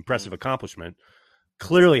impressive accomplishment.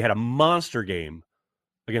 Clearly had a monster game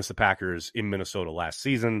against the Packers in Minnesota last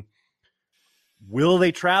season. Will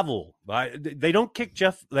they travel? They don't kick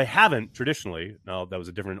Jeff. They haven't traditionally. No, that was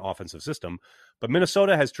a different offensive system. But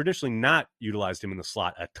Minnesota has traditionally not utilized him in the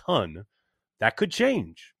slot a ton. That could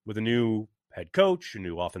change with a new head coach, a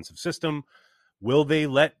new offensive system. Will they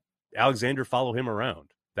let Alexander follow him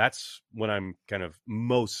around? That's what I'm kind of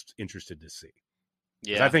most interested to see.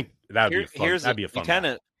 Yeah, I think that'd be a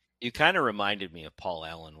fun. You kind of reminded me of Paul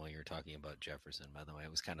Allen when you were talking about Jefferson. By the way, it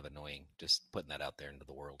was kind of annoying just putting that out there into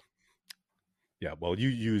the world. Yeah, well, you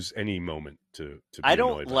use any moment to be I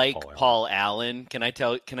don't annoyed by like Paul Allen. Can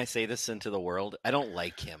I say this into the world? I don't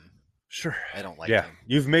like him. Sure. I don't like him.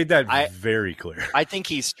 You've made that very clear. I think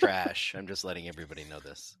he's trash. I'm just letting everybody know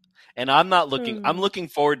this. And I'm looking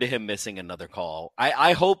forward to him missing another call.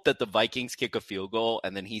 I hope that the Vikings kick a field goal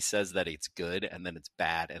and then he says that it's good and then it's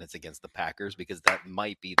bad and it's against the Packers, because that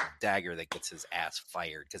might be the dagger that gets his ass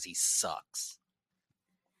fired because he sucks.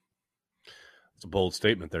 It's a bold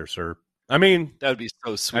statement there, sir. I mean, that would be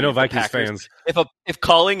so sweet. I know Vikings fans. If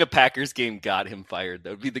calling a Packers game got him fired,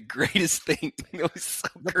 that would be the greatest thing. It was so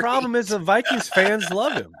the problem is the Vikings fans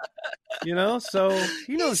love him. So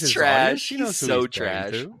he knows he's his trash. Audience. He knows he's who so he's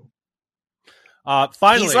trash.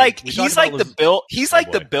 Finally, he's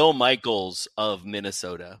like the Bill Michaels of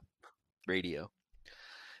Minnesota radio.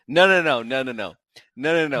 No.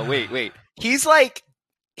 Wait. He's like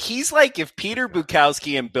if Peter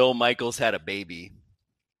Bukowski and Bill Michaels had a baby.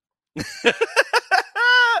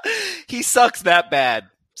 He sucks that bad.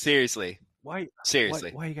 Seriously. Why?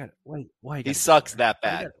 Seriously. Why you got? Why? He sucks that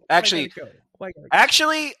bad.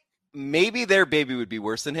 Actually, maybe their baby would be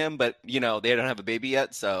worse than him, but they don't have a baby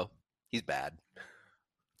yet, so he's bad.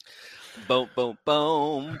 Boom, boom,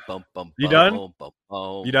 boom, boom, boom. You done? Boom, boom,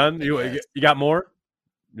 boom. You done? You got more?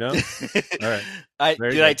 No. All right.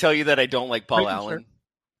 I tell you that I don't like Paul Allen? Sure.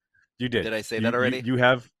 You did. Did I say that already? You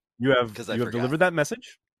have delivered that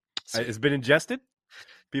message. Sweet. It's been ingested.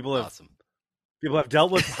 People have awesome. People have dealt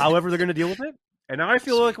with however they're going to deal with it, and now I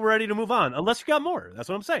feel like we're ready to move on. Unless you got more, that's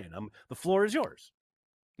what I'm saying. The floor is yours.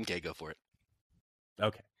 Okay, go for it.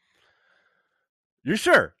 Okay, you're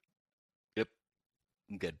sure? Yep,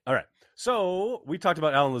 I'm good. All right. So we talked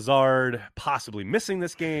about Allen Lazard possibly missing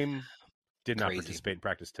this game. Did not participate in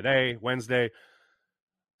practice today, Wednesday.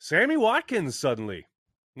 Sammy Watkins suddenly.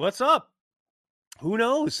 What's up? Who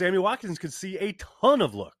knows? Sammy Watkins could see a ton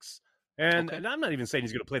of looks. And I'm not even saying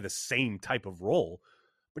he's going to play the same type of role,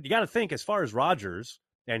 but you got to think, as far as Rodgers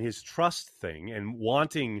and his trust thing and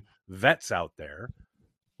wanting vets out there,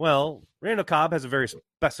 well, Randall Cobb has a very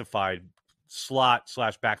specified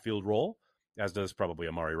slot/backfield role, as does probably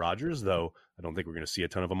Amari Rodgers, though I don't think we're going to see a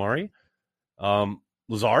ton of Amari.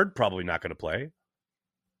 Lazard probably not going to play.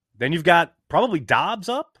 Then you've got probably Dobbs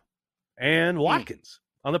up and Watkins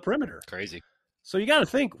on the perimeter. Crazy. So you got to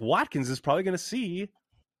think Watkins is probably going to see,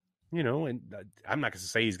 and I'm not going to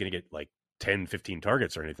say he's going to get like 10, 15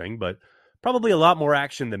 targets or anything, but probably a lot more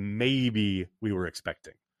action than maybe we were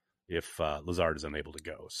expecting if Lazard is unable to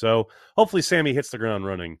go. So hopefully Sammy hits the ground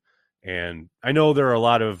running. And I know there are a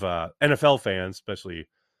lot of NFL fans, especially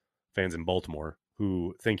fans in Baltimore,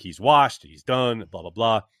 who think he's washed, he's done, blah, blah,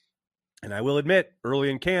 blah. And I will admit, early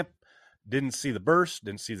in camp, didn't see the burst,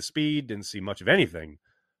 didn't see the speed, didn't see much of anything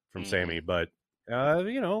from Sammy. But,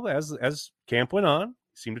 as camp went on,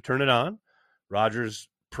 seemed to turn it on. Rodgers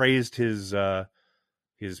praised his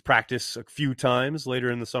practice a few times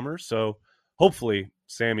later in the summer. So hopefully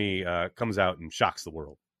Sammy comes out and shocks the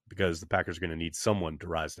world, because the Packers are going to need someone to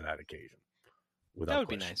rise to that occasion. That would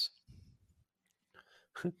be nice.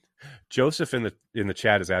 Joseph in the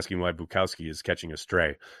chat is asking why Bukowski is catching a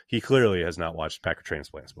stray. He clearly has not watched Packer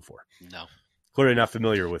Transplants before. No. Clearly not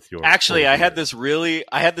familiar with your. Actually, I had this really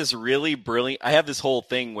brilliant. I have this whole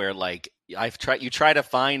thing where you try to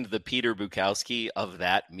find the Peter Bukowski of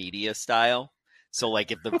that media style. So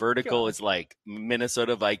like if the vertical is like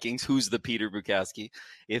Minnesota Vikings, who's the Peter Bukowski?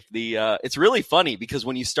 If it's really funny because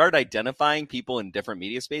when you start identifying people in different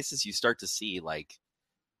media spaces, you start to see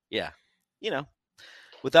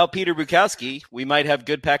without Peter Bukowski, we might have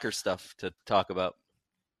good Packer stuff to talk about.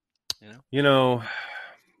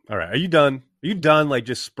 All right. Are you done? Are you done like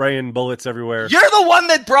just spraying bullets everywhere? You're the one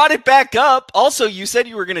that brought it back up. Also, you said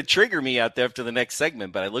you were going to trigger me out there after the next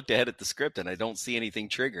segment, but I looked ahead at the script and I don't see anything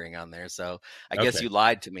triggering on there. So I guess you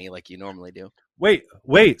lied to me like you normally do. Wait.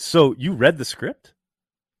 So you read the script?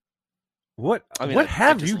 What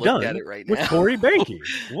have you done with Corey Behnke?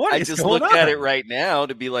 What is going on? I just looked at it right now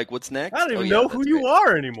to be like, what's next? I don't even know who you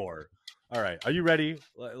are anymore. All right. Are you ready?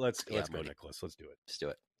 Let's go, Nicholas. Let's do it. Let's do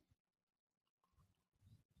it.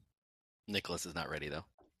 Nicholas is not ready, though.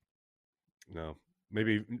 No.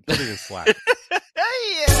 Maybe put it in Slack.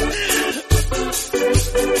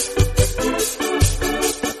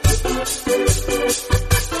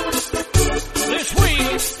 This week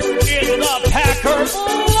in the Packer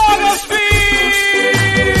blogosphere.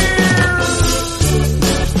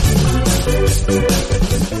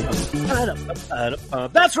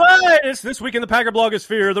 That's right. It's This Week in the Packer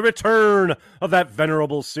blogosphere, the return of that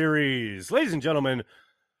venerable series. Ladies and gentlemen,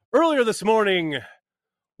 earlier this morning,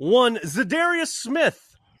 one Zadarius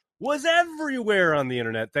Smith was everywhere on the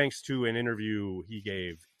internet thanks to an interview he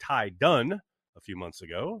gave Ty Dunn a few months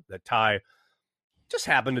ago that Ty just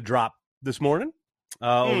happened to drop this morning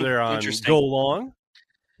over there on Go Long.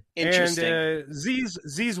 Interesting. And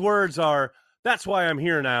Z's words are, "That's why I'm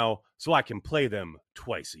here now, so I can play them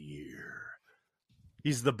twice a year."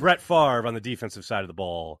 He's the Brett Favre on the defensive side of the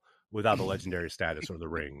ball without the legendary status or the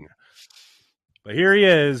ring. But here he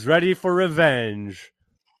is, ready for revenge.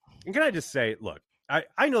 And can I just say, look,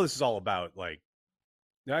 I know this is all about, like,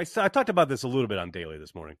 I talked about this a little bit on Daily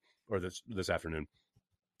this morning, or this afternoon.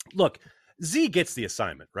 Look, Z gets the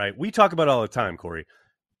assignment, right? We talk about it all the time, Corey.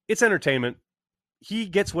 It's entertainment. He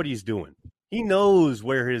gets what he's doing. He knows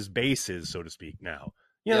where his base is, so to speak, now.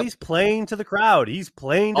 You know, He's playing to the crowd. He's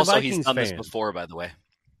playing to also, Vikings he's done fans. this before, by the way.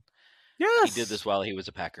 Yes. He did this while he was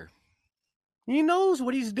a Packer. He knows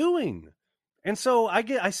what he's doing. And so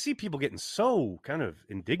I see people getting so kind of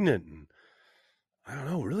indignant and, I don't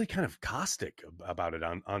know, really kind of caustic about it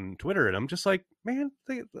on Twitter. And I'm just like, man,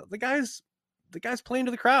 the guy's playing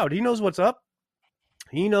to the crowd. He knows what's up.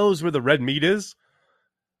 He knows where the red meat is.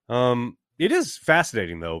 It is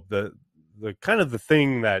fascinating, though. The kind of the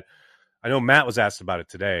thing that I know Matt was asked about it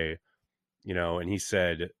today, and he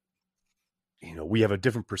said, we have a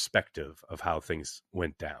different perspective of how things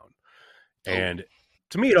went down. And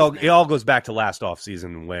to me, it all goes back to last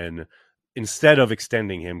offseason when, instead of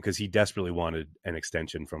extending him because he desperately wanted an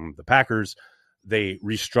extension from the Packers, they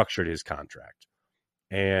restructured his contract.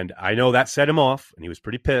 And I know that set him off, and he was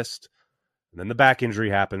pretty pissed. And then the back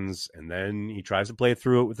injury happens, and then he tries to play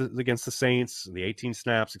through it against the Saints, the 18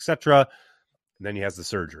 snaps, etc. And then he has the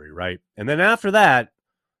surgery, right? And then after that,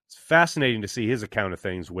 it's fascinating to see his account of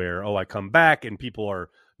things where, I come back, and people are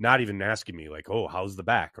not even asking me, like, how's the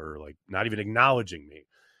back? Or, like, not even acknowledging me.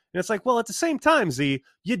 And it's like, well, at the same time, Z,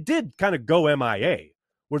 you did kind of go MIA,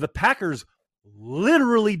 where the Packers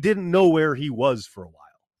literally didn't know where he was for a while.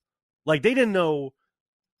 Like, they didn't know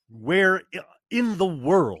where in the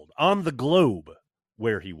world, on the globe,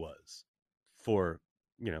 where he was for,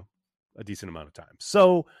 a decent amount of time.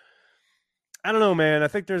 So, I don't know, man. I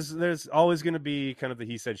think there's always going to be kind of the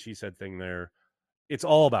he said, she said thing there. It's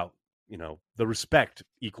all about, the respect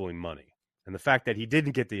equaling money. And the fact that he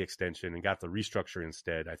didn't get the extension and got the restructure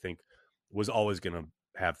instead, I think, was always going to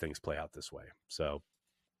have things play out this way. So,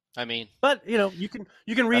 I mean, but you can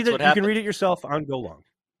read it. You can read it yourself on Go Long.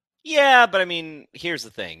 Yeah, but I mean, here's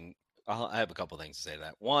the thing. I have a couple things to say to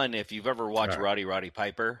that. One, if you've ever watched Roddy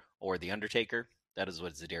Piper or The Undertaker, that is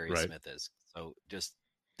what Zadarius Smith is. So just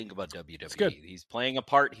think about WWE. He's playing a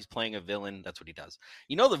part. He's playing a villain. That's what he does.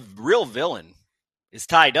 The real villain is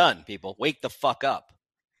Ty Dunn, people. Wake the fuck up.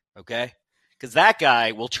 Okay? Because that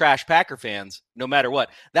guy will trash Packer fans no matter what.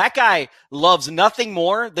 That guy loves nothing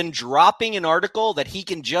more than dropping an article that he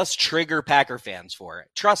can just trigger Packer fans for.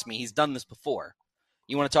 Trust me, he's done this before.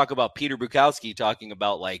 You want to talk about Peter Bukowski talking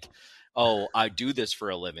about, like, I do this for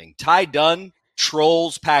a living. Ty Dunn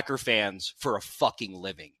trolls Packer fans for a fucking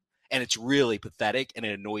living. And it's really pathetic, and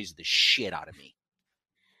it annoys the shit out of me.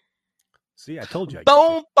 See, I told you.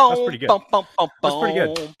 That's pretty good. That's pretty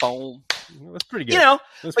good. That's pretty good.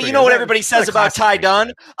 But you know what everybody says about Ty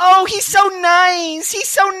Dunn? Oh, he's so nice. He's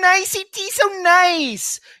so nice. He's so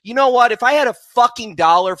nice. You know what? If I had a fucking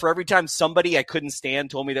dollar for every time somebody I couldn't stand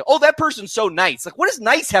told me that person's so nice. Like, what does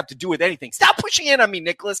nice have to do with anything? Stop pushing in on me,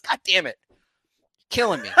 Nicholas. God damn it. You're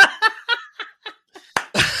killing me.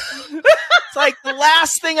 It's like the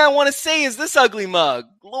last thing I want to say is this ugly mug.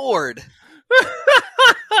 Lord.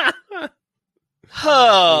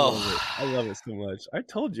 I love it so much. I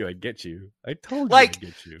told you I'd get you. I'd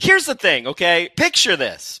get you. Here's the thing, okay? Picture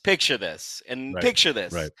this. And right. Picture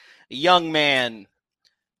this. Right. A young man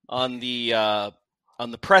on the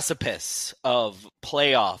precipice of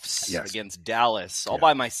playoffs against Dallas, all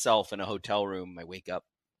by myself in a hotel room. I wake up.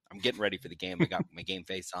 I'm getting ready for the game. I got my game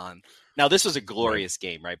face on. Now, this was a glorious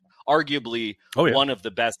game, right? Arguably one of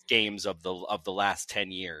the best games of the last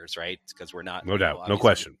 10 years, right? Because we're not, no doubt, no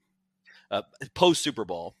question. Post Super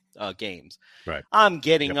Bowl games. Right. I'm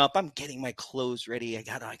getting up. I'm getting my clothes ready. I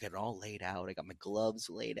got it all laid out. I got my gloves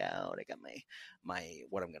laid out. I got my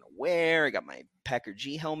what I'm gonna wear. I got my Packer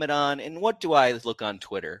G helmet on. And what do I look on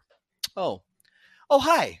Twitter? Oh,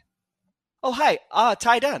 hi. Oh, hi.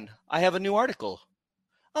 Ty Dunn. I have a new article.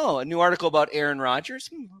 Oh, a new article about Aaron Rodgers.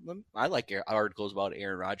 I like articles about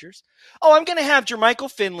Aaron Rodgers. Oh, I'm going to have Jermichael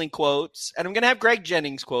Finley quotes, and I'm going to have Greg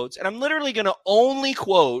Jennings quotes, and I'm literally going to only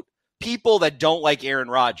quote people that don't like Aaron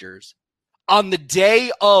Rodgers on the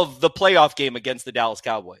day of the playoff game against the Dallas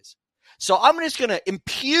Cowboys. So I'm just going to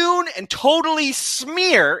impugn and totally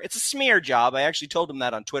smear. It's a smear job. I actually told him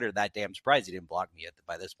that on Twitter that day. I'm surprised he didn't block me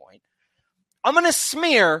by this point. I'm going to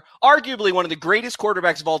smear arguably one of the greatest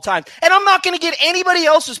quarterbacks of all time, and I'm not going to get anybody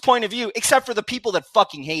else's point of view except for the people that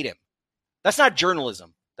fucking hate him. That's not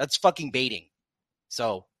journalism. That's fucking baiting.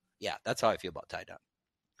 So, yeah, that's how I feel about Ty Dunn.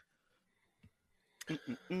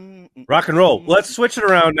 Rock and roll. Let's switch it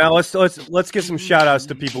around now. Let's get some shout outs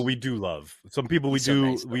to people we do love. Some people we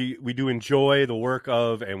do enjoy the work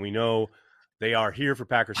of, and we know they are here for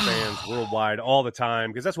Packers fans worldwide all the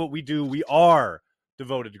time, because that's what we do. We are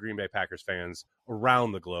devoted to Green Bay Packers fans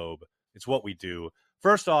around the globe. It's what we do.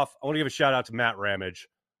 First off, I want to give a shout out to Matt Ramage.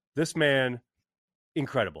 This man,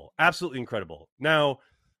 incredible. Absolutely incredible. Now,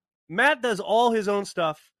 Matt does all his own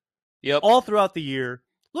stuff all throughout the year.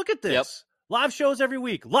 Look at this. Yep. Live shows every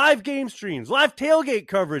week, live game streams, live tailgate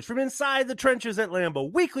coverage from inside the trenches at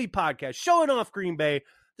Lambeau, weekly podcast, showing off Green Bay.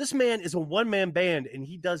 This man is a one-man band, and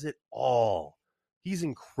he does it all. He's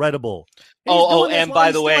incredible. And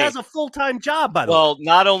by the way, he has a full-time job, by the way. Well,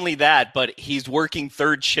 not only that, but he's working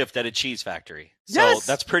third shift at a cheese factory. So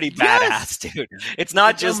that's pretty badass, dude. It's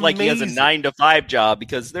not just amazing. Like he has a 9-to-5 job,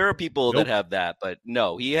 because there are people that have that. But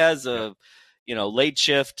no, he has a late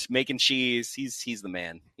shift making cheese. He's the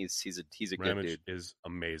man. He's a good dude. Is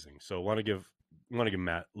amazing. So want to give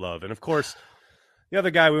Matt love. And of course, the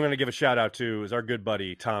other guy we want to give a shout out to is our good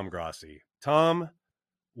buddy Tom Grossi. Tom,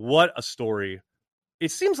 what a story. It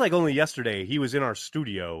seems like only yesterday he was in our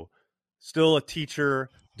studio, still a teacher,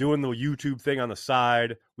 doing the YouTube thing on the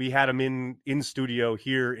side. We had him in studio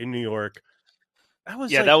here in New York. That was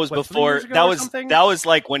that was before. That was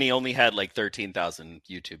like when he only had like 13,000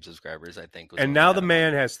 YouTube subscribers, I think. And now the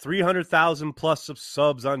man has 300,000 plus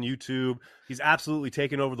subs on YouTube. He's absolutely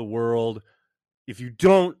taken over the world. If you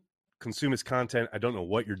don't consume his content, I don't know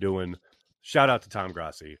what you're doing. Shout out to Tom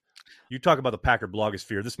Grossi. You talk about the Packer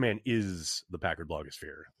blogosphere. This man is the Packer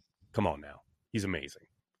blogosphere. Come on now. He's amazing.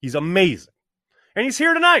 He's amazing. And he's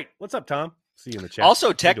here tonight. What's up, Tom? See you in the chat.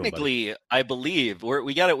 Also, technically, I believe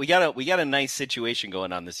we got a nice situation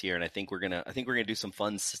going on this year, and I think we're gonna do some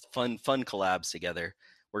fun collabs together.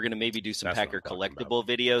 We're gonna maybe do some Packer collectible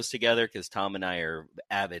videos together, because Tom and I are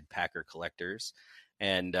avid Packer collectors,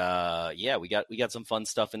 and we got some fun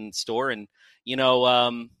stuff in store, and we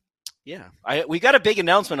got a big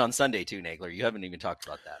announcement on Sunday too, Nagler. You haven't even talked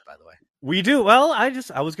about that, by the way. We do. Well, I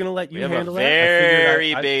was going to let you handle it.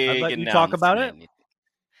 Very big I'd let you talk about it.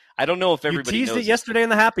 I don't know if everybody you teased knows it yesterday in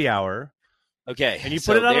the happy hour. Okay. And you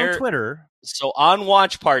put it out on Twitter. So on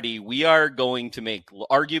Watch Party, we are going to make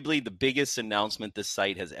arguably the biggest announcement this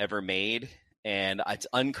site has ever made. And it's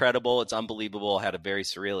incredible. It's unbelievable. I had a very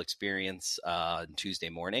surreal experience on Tuesday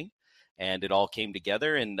morning. And it all came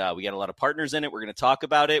together, and we got a lot of partners in it. We're going to talk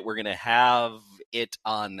about it. We're going to have it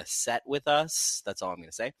on set with us. That's all I'm going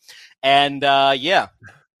to say. And,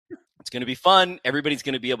 it's going to be fun. Everybody's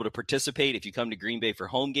going to be able to participate. If you come to Green Bay for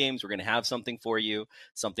home games, we're going to have something for you,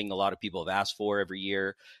 something a lot of people have asked for every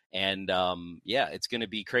year. And, it's going to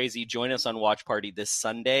be crazy. Join us on Watch Party this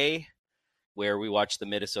Sunday, where we watch the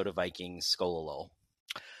Minnesota Vikings Skol-a-Lol.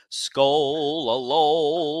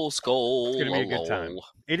 Skol-a-Lol, Skol-a-Lol. It's going to be a good time.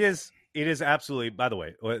 It is absolutely, by the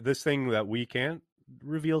way, this thing that we can't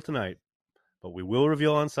reveal tonight, but we will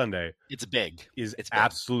reveal on Sunday. It's big. It's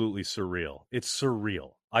absolutely surreal. It's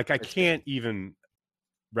surreal. Like, I can't even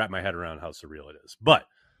wrap my head around how surreal it is. But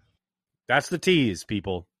that's the tease,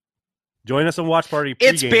 people. Join us on Watch Party.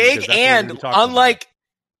 It's big, and unlike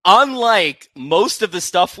most of the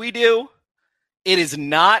stuff we do, it is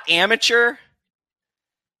not amateur,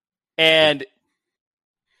 and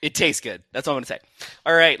it tastes good. That's all I'm going to say.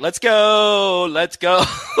 All right, let's go.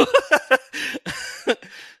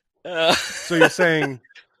 So you're saying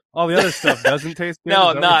all the other stuff doesn't taste good? No,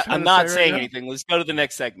 I'm not saying anything. Let's go to the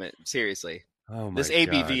next segment. Seriously. Oh my this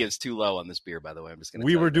ABV is too low on this beer, by the way. I'm just going to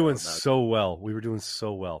We were doing so well.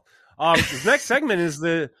 The next segment is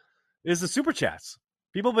the Super Chats.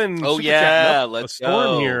 People have been Super chatting up a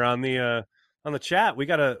storm here on the chat. We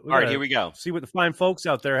gotta all right, here we go. See what the fine folks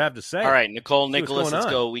out there have to say. All right, Nicholas, let's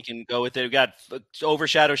go. We can go with it. We got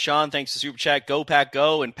Overshadow Sean. Thanks to Super Chat. Go Pack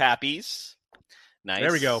Go and Pappies. Nice.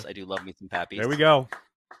 There we go. I do love me some Pappies. There we go.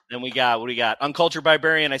 Then what do we got? Uncultured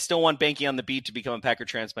Barbarian. I still want Banky on the beat to become a Packer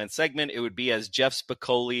transplant segment. It would be as Jeff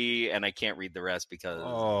Spicoli, and I can't read the rest because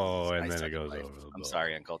then it goes over. I'm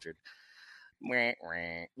sorry, Uncultured.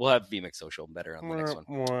 We'll have VMix Social better on the next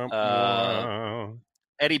one.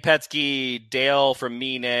 Eddie Petsky, Dale from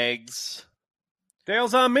Mean Eggs.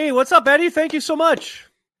 Dale's on me. What's up, Eddie? Thank you so much.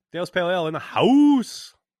 Dale's Pale Ale in the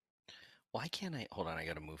house. Why can't I? Hold on, I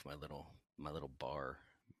got to move my little bar.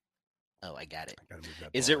 Oh, I got it.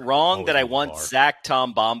 Is bar. it wrong Always that I move the want bar. Zach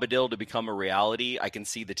Tom Bombadil to become a reality? I can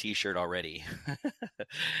see the T-shirt already.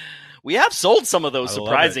 We have sold some of those, I love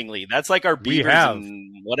surprisingly. That's like our We Beavers have.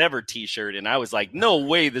 and whatever T-shirt, and I was like, no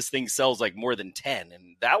way this thing sells like more than 10,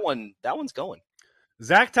 and that one's going.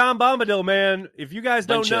 Zach Tom Bombadil, man. If you guys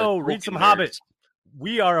don't Bunch of know, read Tolkien some nerds. Hobbit.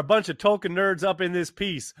 We are a bunch of Tolkien nerds up in this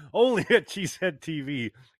piece. Only at Cheesehead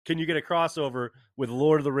TV can you get a crossover with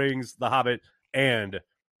Lord of the Rings, The Hobbit, and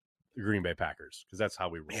the Green Bay Packers, because that's how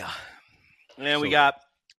we roll. Yeah. And we got,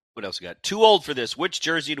 what else we got? Too old for this. Which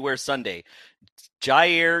jersey to wear Sunday?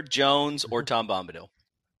 Jair Jones or Tom Bombadil?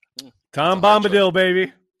 Tom Bombadil,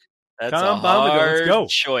 baby. That's Tom a Bombadil, hard let's go.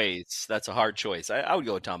 choice. That's a hard choice. I would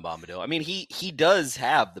go with Tom Bombadil. I mean, he does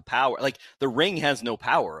have the power. Like, the ring has no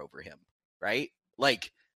power over him, right?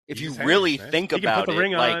 Like, if He you just hangs, really man. think He can about put the it,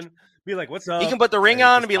 ring like, on, be like, "What's up?" he can put the ring he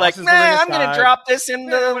on just and be like, tosses nah, the ring I'm going to aside. drop this in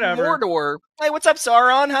the whatever. Mordor. Hey, what's up,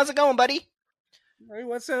 Sauron? How's it going, buddy? Hey,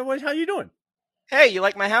 how you doing? Hey, you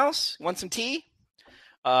like my house? Want some tea?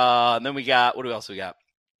 And then we got, what else we got?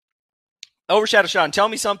 Overshadow Sean, tell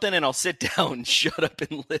me something and I'll sit down, shut up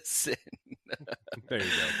and listen. There you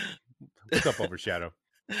go. What's up, Overshadow?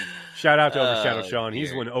 Shout out to Overshadow Sean. He's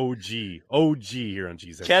dear. one OG here on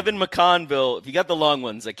Jesus. Kevin McConville, if you got the long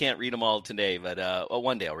ones, I can't read them all today, but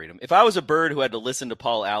one day I'll read them. If I was a bird who had to listen to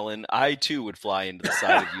Paul Allen, I too would fly into the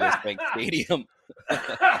side of US Bank Stadium. I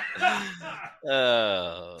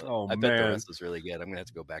bet the rest was really good. I'm going to have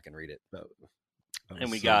to go back and read it.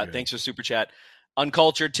 And we got, thanks for Super Chat.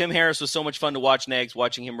 Uncultured, Tim Harris was so much fun to watch, Nags.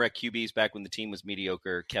 Watching him wreck QBs back when the team was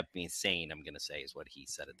mediocre kept me sane, I'm going to say, is what he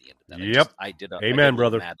said at the end of that. Yep. I did Amen,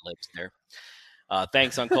 brother. Mad libs there.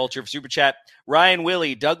 Thanks, Uncultured, for Super Chat. Ryan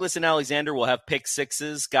Willie, Douglas and Alexander will have pick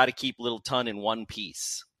sixes. Got to keep Little Ton in one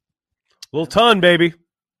piece. Little Ton, baby.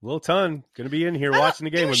 Little Ton. Going to be in here watching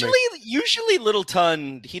the game with me. Usually Little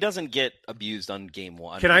Ton, he doesn't get abused on game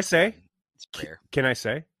one. Can I say? It's rare. Can I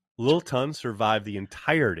say? Little Ton survived the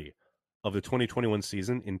entirety of the 2021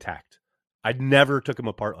 season intact. I never took him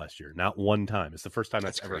apart last year. Not one time. It's the first time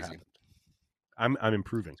that's ever crazy. happened. I'm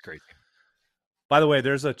improving. It's crazy. By the way,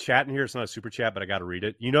 there's a chat in here. It's not a super chat, but I got to read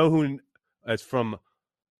it. You know who? It's from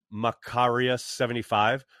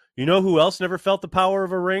Macarius75. You know who else never felt the power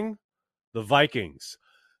of a ring? The Vikings.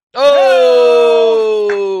 Oh!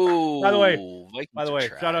 By the way, Vikings are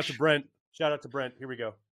shout out to trash. Brent. Shout out to Brent. Here we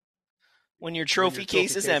go. When your trophy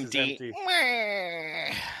case is empty. empty.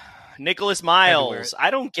 Nicholas Had to wear Miles. it. I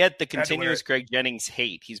don't get the to wear continuous it. Greg Jennings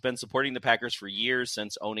hate. He's been supporting the Packers for years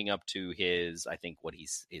since owning up to his, I think,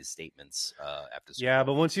 his statements after. Super Yeah,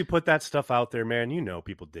 Bowl. but once you put that stuff out there, man, you know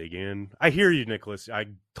people dig in. I hear you, Nicholas. I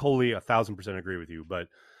totally 1,000% agree with you, but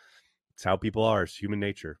it's how people are. It's human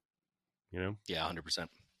nature, you know? Yeah, 100%.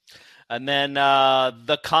 And then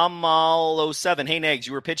the Kamal 07. Hey, Nags,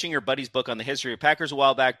 you were pitching your buddy's book on the history of Packers a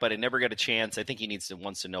while back, but I never got a chance. I think he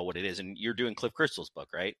wants to know what it is. And you're doing Cliff Crystal's book,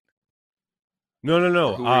 right? No.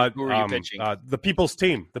 Who are you pitching? The People's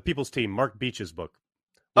Team. The People's Team. Mark Beach's book.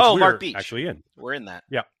 Oh, which Mark we're Beach. actually in. We're in that.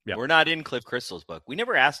 Yeah. We're not in Cliff Crystal's book. We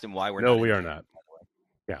never asked him why we're not. No, in we are there. not.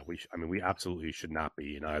 Yeah, we absolutely should not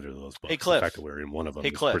be in either of those books. Hey, Cliff. The fact that we're in one of them Hey,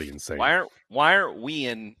 is Cliff. pretty insane. Why aren't we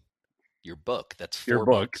in your book? That's 4 Your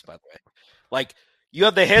book. books, by the way. Like, you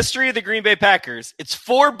have the history of the Green Bay Packers. It's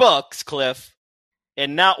 4 books, Cliff,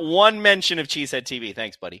 and not one mention of Cheesehead TV.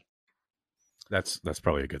 Thanks, buddy. That's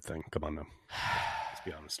probably a good thing. Come on now. Let's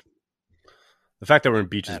be honest. The fact that we're in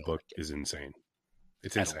Beach's book is insane.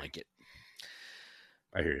 It's insane. I don't like it.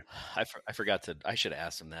 I hear you. I forgot to. I should have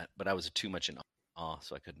asked him that, but I was too much in awe,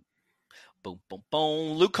 so I couldn't. Boom, boom,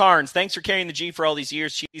 boom. Luke Carnes, thanks for carrying the G for all these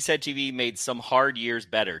years. Cheesehead TV made some hard years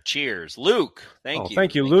better. Cheers, Luke. Thank you.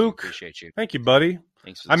 Thank you, Luke. Appreciate you. Thank you, buddy.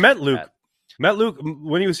 Thanks. For I the met super Luke. chat. Met Luke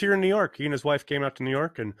when he was here in New York. He and his wife came out to New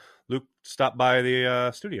York, and Luke stopped by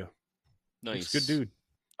the studio. Nice. Luke's a good dude.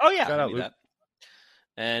 Oh yeah, Shout I out, knew Luke. that.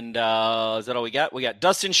 And is that all we got? We got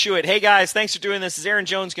Dustin Schuett. Hey guys, thanks for doing this. Is Aaron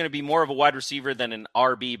Jones going to be more of a wide receiver than an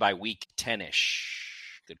RB by week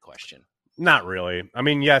 10-ish? Good question. Not really. I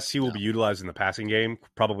mean, yes, he will be utilized in the passing game,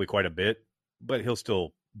 probably quite a bit, but he'll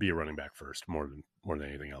still be a running back first, more than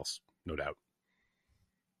anything else, no doubt.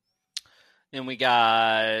 And we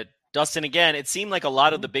got Dustin again. It seemed like a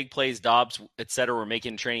lot of the big plays Dobbs, et cetera, were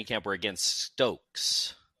making in training camp were against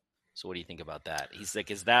Stokes. So what do you think about that? He's like,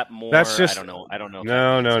 is that more? That's just, I don't know.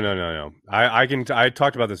 No. I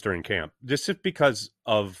talked about this during camp. Just because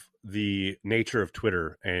of the nature of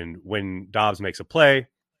Twitter, and when Dobbs makes a play,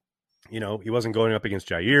 he wasn't going up against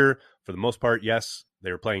Jair for the most part. Yes, they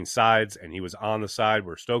were playing sides, and he was on the side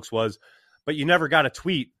where Stokes was, but you never got a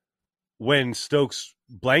tweet when Stokes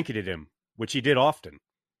blanketed him, which he did often.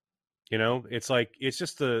 It's like, it's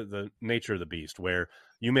just the nature of the beast, where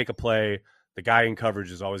you make a play, the guy in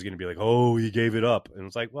coverage is always going to be like, oh, he gave it up. And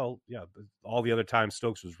it's like, well, yeah, all the other times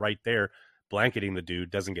Stokes was right there blanketing the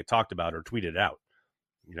dude doesn't get talked about or tweeted out.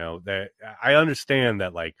 That I understand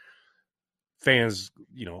that, like, fans,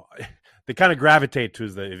 they kind of gravitate to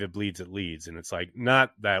if it bleeds, it leads. And it's like,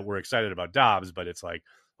 not that we're excited about Dobbs, but it's like,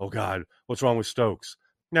 oh God, what's wrong with Stokes?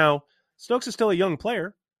 Now, Stokes is still a young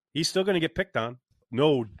player. He's still going to get picked on.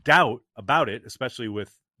 No doubt about it, especially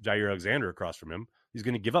with Jair Alexander across from him. He's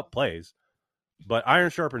going to give up plays, but iron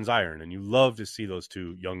sharpens iron, and you love to see those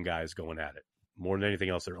two young guys going at it. More than anything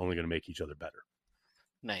else, they're only going to make each other better.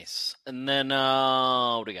 Nice. And then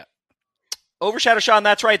what do we got? Overshadow Sean,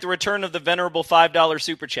 that's right. The return of the venerable $5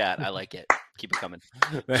 super chat. I like it. Keep it coming.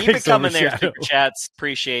 Keep it coming there, super chats.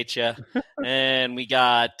 Appreciate you. And we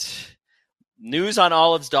got news on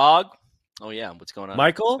Olive's dog. Oh, yeah. What's going on?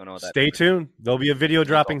 Michael, going on with that? Stay tuned. There'll be a video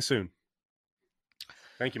dropping soon.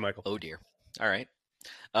 Thank you, Michael. Oh, dear. All right.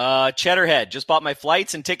 Cheddarhead, just bought my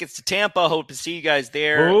flights and tickets to Tampa. Hope to see you guys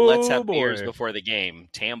there. Oh, let's have beers before the game.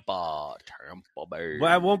 Tampa Bay. Well,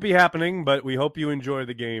 that won't be happening, but we hope you enjoy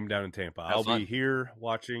the game down in Tampa. I'll fun. be here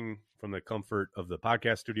watching from the comfort of the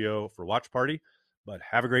podcast studio for watch party, but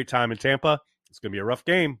have a great time in Tampa. It's going to be a rough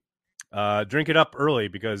game. Drink it up early,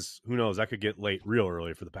 because who knows, that could get late real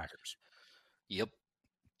early for the Packers. Yep.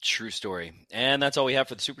 True story. And that's all we have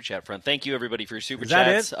for the super chat front. Thank you, everybody, for your super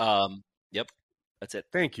chats. It? Yep. That's it.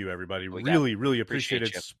 Thank you, everybody. Really appreciate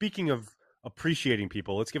it. Speaking of appreciating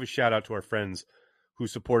people, let's give a shout out to our friends who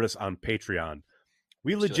support us on Patreon.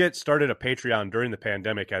 We legit started a Patreon during the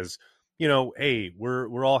pandemic as, hey,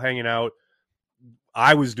 we're all hanging out.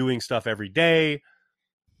 I was doing stuff every day.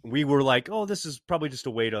 We were like, oh, this is probably just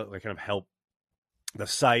a way to kind of help the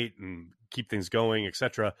site and keep things going,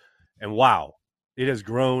 etc. And wow, it has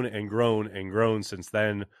grown and grown and grown since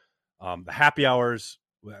then. The happy hours,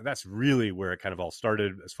 that's really where it kind of all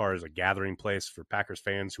started as far as a gathering place for Packers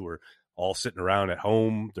fans who were all sitting around at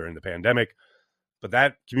home during the pandemic. But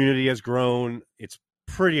that community has grown. It's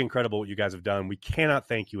pretty incredible what you guys have done. We cannot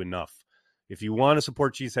thank you enough. If you want to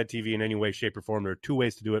support Cheesehead TV in any way, shape, or form, there are two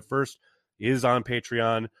ways to do it. First is on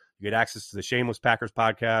Patreon. You get access to the Shameless Packers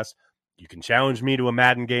podcast. You can challenge me to a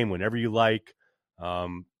Madden game whenever you like.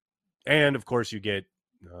 And, of course, you get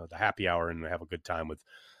the happy hour and have a good time with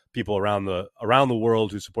people around the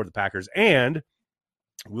world who support the Packers. And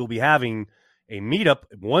we'll be having a meetup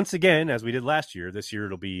once again, as we did last year. This year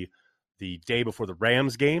it'll be the day before the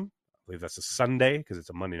Rams game. I believe that's a Sunday because it's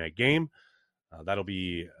a Monday night game. That'll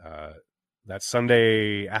be that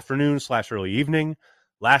Sunday afternoon / early evening.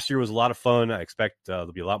 Last year was a lot of fun. I expect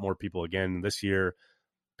there'll be a lot more people again this year.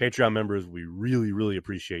 Patreon members, we really, really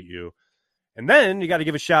appreciate you. And then you got to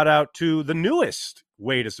give a shout out to the newest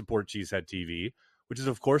way to support Cheesehead TV, which is,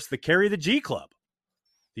 of course, the Carry the G Club,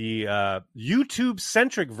 the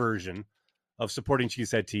YouTube-centric version of supporting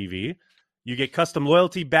Cheesehead TV. You get custom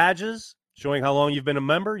loyalty badges showing how long you've been a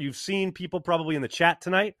member. You've seen people probably in the chat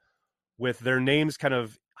tonight with their names kind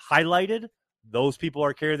of highlighted. Those people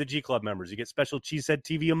are Carry the G Club members. You get special Cheesehead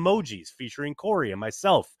TV emojis featuring Corey and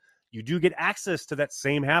myself. You do get access to that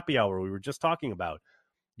same happy hour we were just talking about.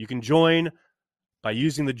 You can join by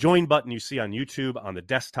using the join button you see on YouTube on the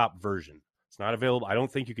desktop version. It's not available. I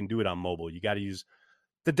don't think you can do it on mobile. You got to use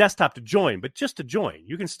the desktop to join, but just to join.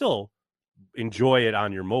 You can still enjoy it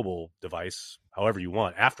on your mobile device however you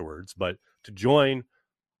want afterwards, but to join,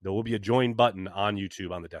 there will be a join button on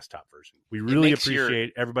YouTube on the desktop version. We really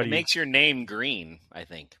appreciate everybody. It makes your name green, I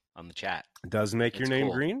think, on the chat. It does make your name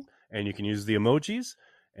green, and you can use the emojis,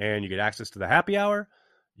 and you get access to the happy hour.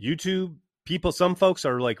 YouTube people, some folks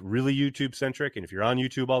are like really YouTube centric, and if you're on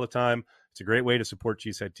YouTube all the time, it's a great way to support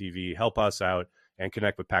Cheesehead TV, help us out, and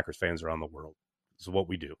connect with Packers fans around the world. This is what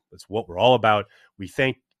we do. That's what we're all about. We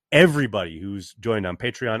thank everybody who's joined on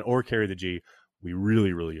Patreon or Carry the G. We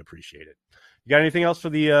really, really appreciate it. You got anything else for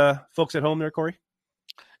the folks at home there, Corey?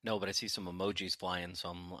 No, but I see some emojis flying, so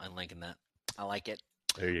I'm liking that. I like it.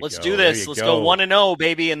 Let's do this. Let's go 1-0,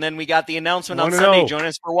 baby. And then we got the announcement on Sunday. Join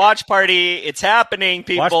us for Watch Party. It's happening,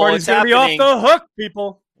 people. Watch Party's going to be off the hook,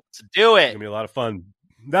 people. Let's do it. It's going to be a lot of fun.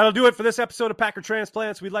 That'll do it for this episode of Packer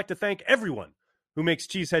Transplants. We'd like to thank everyone who makes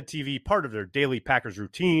Cheesehead TV part of their daily Packers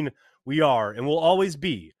routine. We are and will always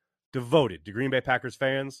be devoted to Green Bay Packers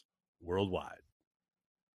fans worldwide.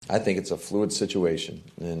 I think it's a fluid situation,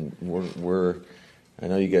 and we're I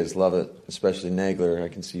know you guys love it, especially Nagler. I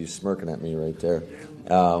can see you smirking at me right there.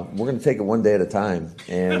 We're going to take it one day at a time,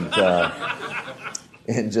 and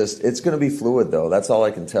just it's going to be fluid, though. That's all I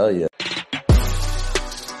can tell you.